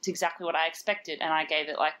movie. It's exactly what I expected, and I gave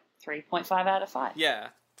it like 3.5 out of 5. Yeah,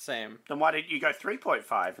 same. Then why didn't you go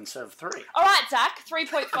 3.5 instead of 3? All right, Zach,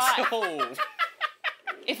 3.5. Oh.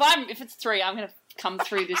 If it's 3, I'm going to come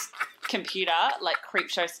through this computer like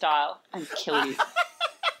Creepshow style and kill you.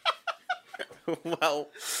 Well,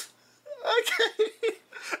 Okay.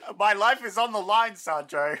 My life is on the line,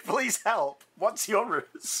 Sandro. Please help. What's your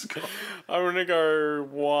score? I'm gonna go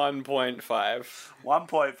 1.5.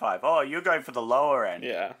 1.5. Oh, you're going for the lower end.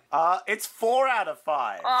 Yeah. It's 4 out of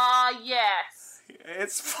 5. Yes.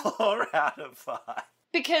 It's 4 out of 5.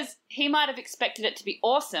 Because he might have expected it to be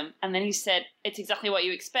awesome, and then he said, it's exactly what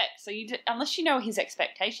you expect. So unless you know his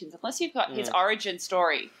expectations, unless you've got his origin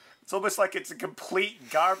story... It's almost like it's a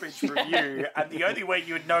complete garbage review, and the only way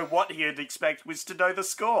you would know what he'd expect was to know the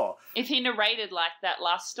score. If he narrated like that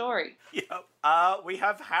last story. Yep. We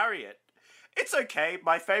have Harriet. It's okay.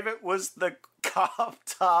 My favourite was the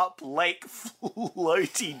carved up lake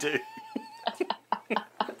floaty dude.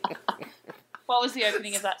 What was the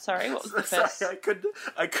opening of that? Sorry, what was the first? Sorry,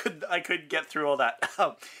 I couldn't get through all that.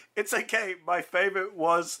 It's okay. My favorite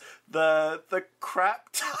was the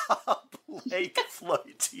crapped up lake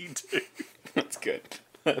floaty dude. That's good.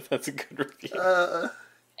 That's a good review.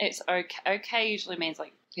 It's okay. Okay usually means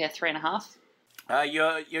like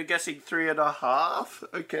 3.5. You're guessing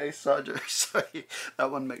 3.5. Okay, Sandra. Sorry, that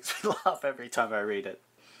one makes me laugh every time I read it.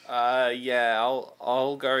 Yeah,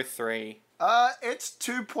 I'll go 3. It's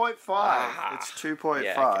 2.5. It's 2.5.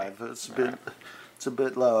 Yeah, okay. It's a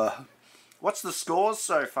bit lower. What's the scores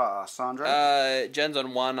so far, Sandra? Jen's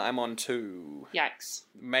on 1, I'm on 2. Yikes.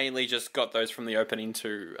 Mainly just got those from the opening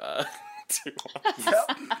two ones.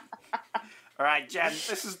 Yep. All right, Jen,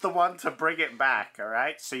 this is the one to bring it back. All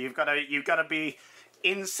right, so you've got to be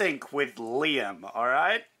in sync with Liam. All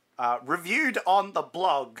right, reviewed on the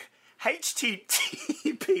blog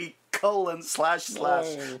http://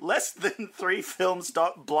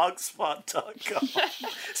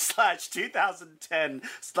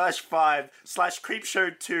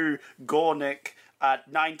 less-than-3films.blogspot.com/2010/5/creepshow2 Gornick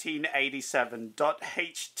at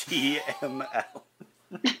 1987.html.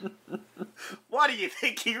 What do you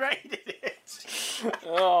think he rated it?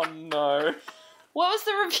 Oh no. What was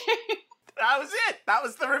the review? That was it. That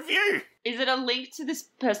was the review. Is it a link to this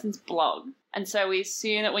person's blog? And so we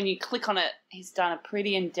assume that when you click on it, he's done a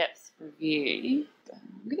pretty in-depth review.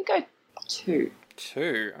 I'm going to go 2.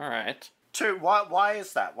 2, alright. 2. Why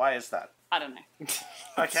is that? Why is that? I don't know.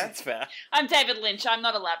 Okay. That's fair. I'm David Lynch. I'm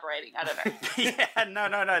not elaborating. I don't know. Yeah,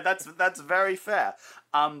 no. That's very fair.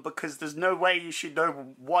 Because there's no way you should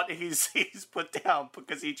know what he's put down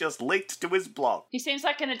because he just linked to his blog. He seems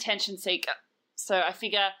like an attention seeker. So I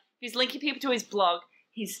figure if he's linking people to his blog,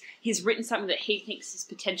 he's written something that he thinks is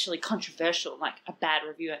potentially controversial, like a bad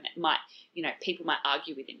review, and it might, people might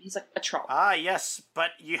argue with him. He's like a troll. Ah, yes,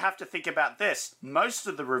 but you have to think about this. Most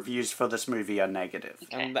of the reviews for this movie are negative.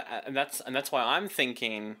 Okay. And that's why I'm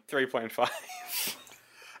thinking 3.5.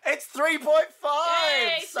 It's 3.5!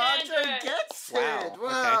 Yay, Sandro Sandro! gets Wow, it!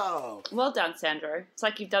 Wow! Well done, Sandro. It's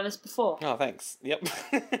like you've done this before. Oh, thanks. Yep.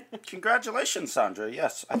 Congratulations, Sandro.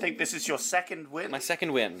 Yes, I think this is your second win. My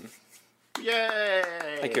second win. Yay!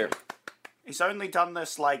 Thank you. He's only done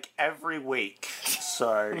this like every week,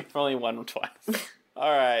 so... Only one or twice.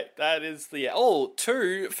 All right, that is the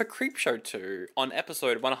 2 for Creepshow 2 on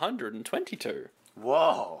episode 122.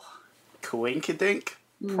 Whoa. Coinkydink?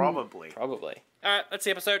 Probably. Probably. All right, that's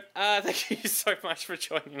the episode. Thank you so much for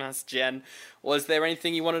joining us, Jen. Was there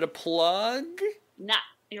anything you wanted to plug? Nah,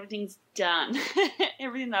 everything's done.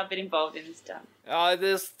 Everything that I've been involved in is done.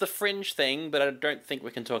 There's the Fringe thing, but I don't think we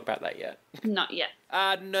can talk about that yet. Not yet.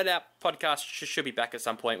 No Doubt podcast should be back at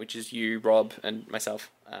some point, which is you, Rob, and myself.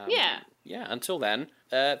 Yeah. Yeah, until then,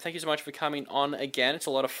 thank you so much for coming on again. It's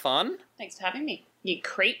a lot of fun. Thanks for having me. You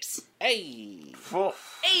creeps. Hey!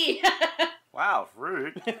 Oof. Hey! Wow,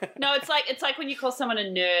 rude. No, it's like when you call someone a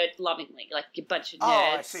nerd lovingly, like you're a bunch of nerds.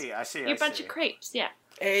 Oh, I see. You're a bunch of creeps, yeah.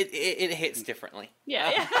 It hits differently.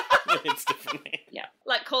 Yeah. It hits differently. Yeah.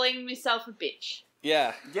 Like calling myself a bitch.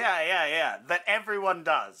 Yeah. Yeah. That everyone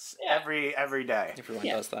does. Yeah. Every day. Everyone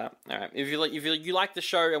does that. All right. If you like the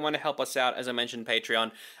show and want to help us out, as I mentioned,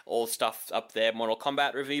 Patreon, all stuff up there. Mortal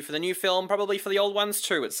Kombat review for the new film, probably for the old ones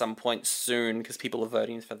too at some point soon, because people are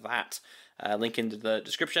voting for that. Link into the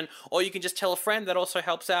description. Or you can just tell a friend. That also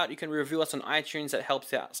helps out. You can review us on iTunes. That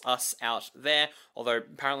helps us out there. Although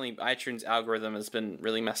apparently iTunes algorithm has been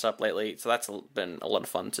really messed up lately. So that's been a lot of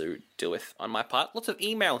fun to deal with on my part. Lots of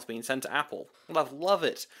emails being sent to Apple. Love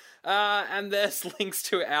it. And there's links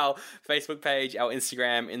to our Facebook page, our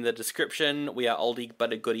Instagram in the description. We are Oldie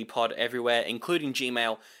But a Goodie Pod everywhere, including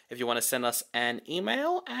Gmail, if you want to send us an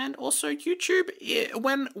email, and also YouTube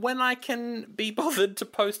when I can be bothered to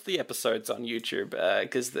post the episodes on YouTube,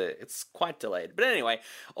 because it's quite delayed. But anyway,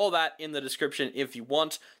 all that in the description if you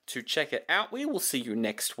want to check it out. We will see you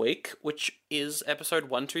next week, which is episode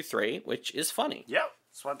 123, which is funny. Yep.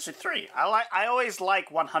 It's 1, 2, 3. I always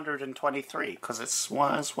like 123 because it's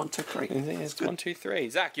 1, 2, 3. It's 1, 2, 3.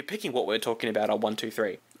 Zach, you're picking what we're talking about on 1, 2,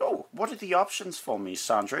 3. Oh, what are the options for me,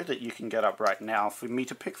 Sandro, that you can get up right now for me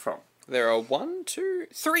to pick from? There are 1, 2,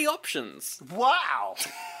 3 options. Wow!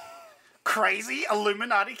 Crazy!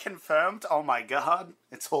 Illuminati confirmed. Oh my god.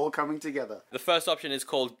 It's all coming together. The first option is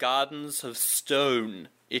called Gardens of Stone.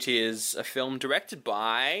 It is a film directed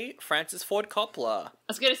by Francis Ford Coppola. I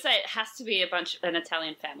was going to say it has to be an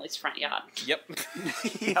Italian family's front yard. Yep.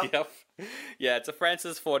 Yep. Yeah, it's a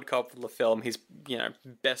Francis Ford Coppola film. He's,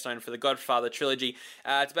 best known for the Godfather trilogy.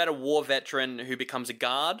 It's about a war veteran who becomes a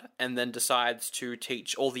guard and then decides to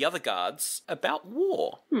teach all the other guards about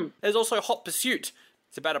war. There's also Hot Pursuit.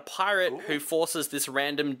 It's about a pirate who forces this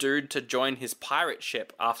random dude to join his pirate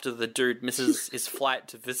ship after the dude misses his flight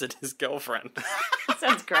to visit his girlfriend.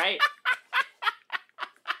 Sounds great.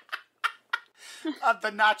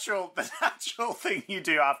 The natural thing you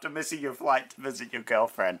do after missing your flight to visit your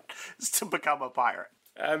girlfriend is to become a pirate.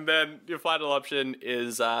 And then your final option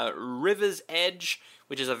is River's Edge,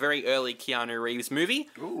 which is a very early Keanu Reeves movie.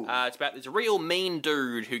 It's about this real mean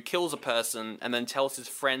dude who kills a person and then tells his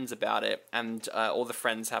friends about it, and all the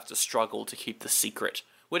friends have to struggle to keep the secret.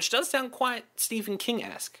 Which does sound quite Stephen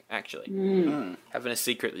King-esque, actually. Having a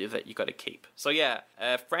secret that you got to keep. So yeah,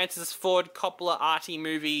 Francis Ford Coppola arty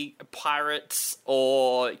movie, pirates,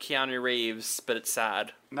 or Keanu Reeves, but it's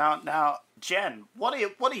sad. Now, Jen, what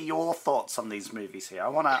are your thoughts on these movies here? I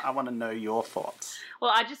wanna know your thoughts.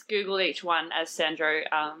 Well, I just Googled each one as Sandro,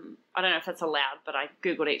 I don't know if that's allowed, but I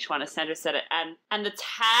Googled each one as Sandro said it. And the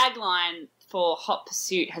tagline for Hot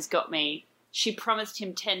Pursuit has got me, she promised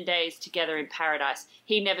him 10 days together in paradise.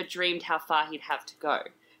 He never dreamed how far he'd have to go.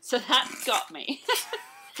 So that's got me.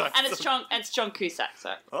 And it's John Cusack,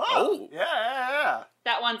 so. Oh! Yeah.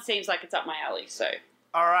 That one seems like it's up my alley, so.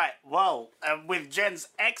 All right, well, with Jen's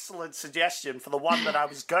excellent suggestion for the one that I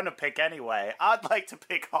was going to pick anyway, I'd like to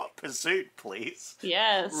pick Hot Pursuit, please.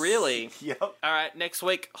 Yes. Really? Yep. All right, next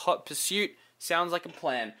week, Hot Pursuit. Sounds like a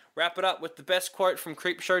plan. Wrap it up with the best quote from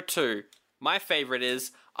Creepshow 2. My favourite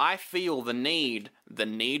is, I feel the need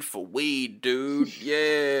for weed, dude.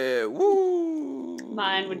 Yeah, woo.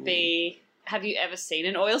 Mine would be, have you ever seen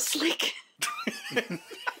an oil slick?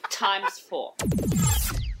 Times 4.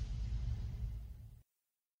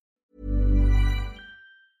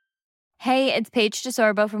 Hey, it's Paige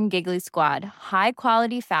DeSorbo from Giggly Squad. High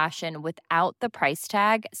quality fashion without the price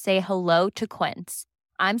tag. Say hello to Quince.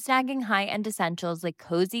 I'm snagging high-end essentials like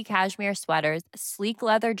cozy cashmere sweaters, sleek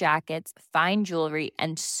leather jackets, fine jewelry,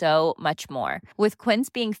 and so much more. With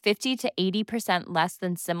Quince being 50 to 80% less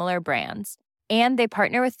than similar brands. And they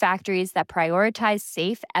partner with factories that prioritize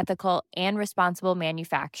safe, ethical, and responsible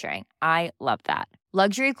manufacturing. I love that.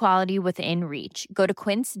 Luxury quality within reach. Go to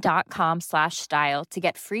quince.com/style to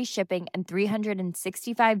get free shipping and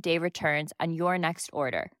 365-day returns on your next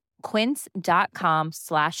order.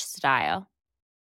 Quince.com/style.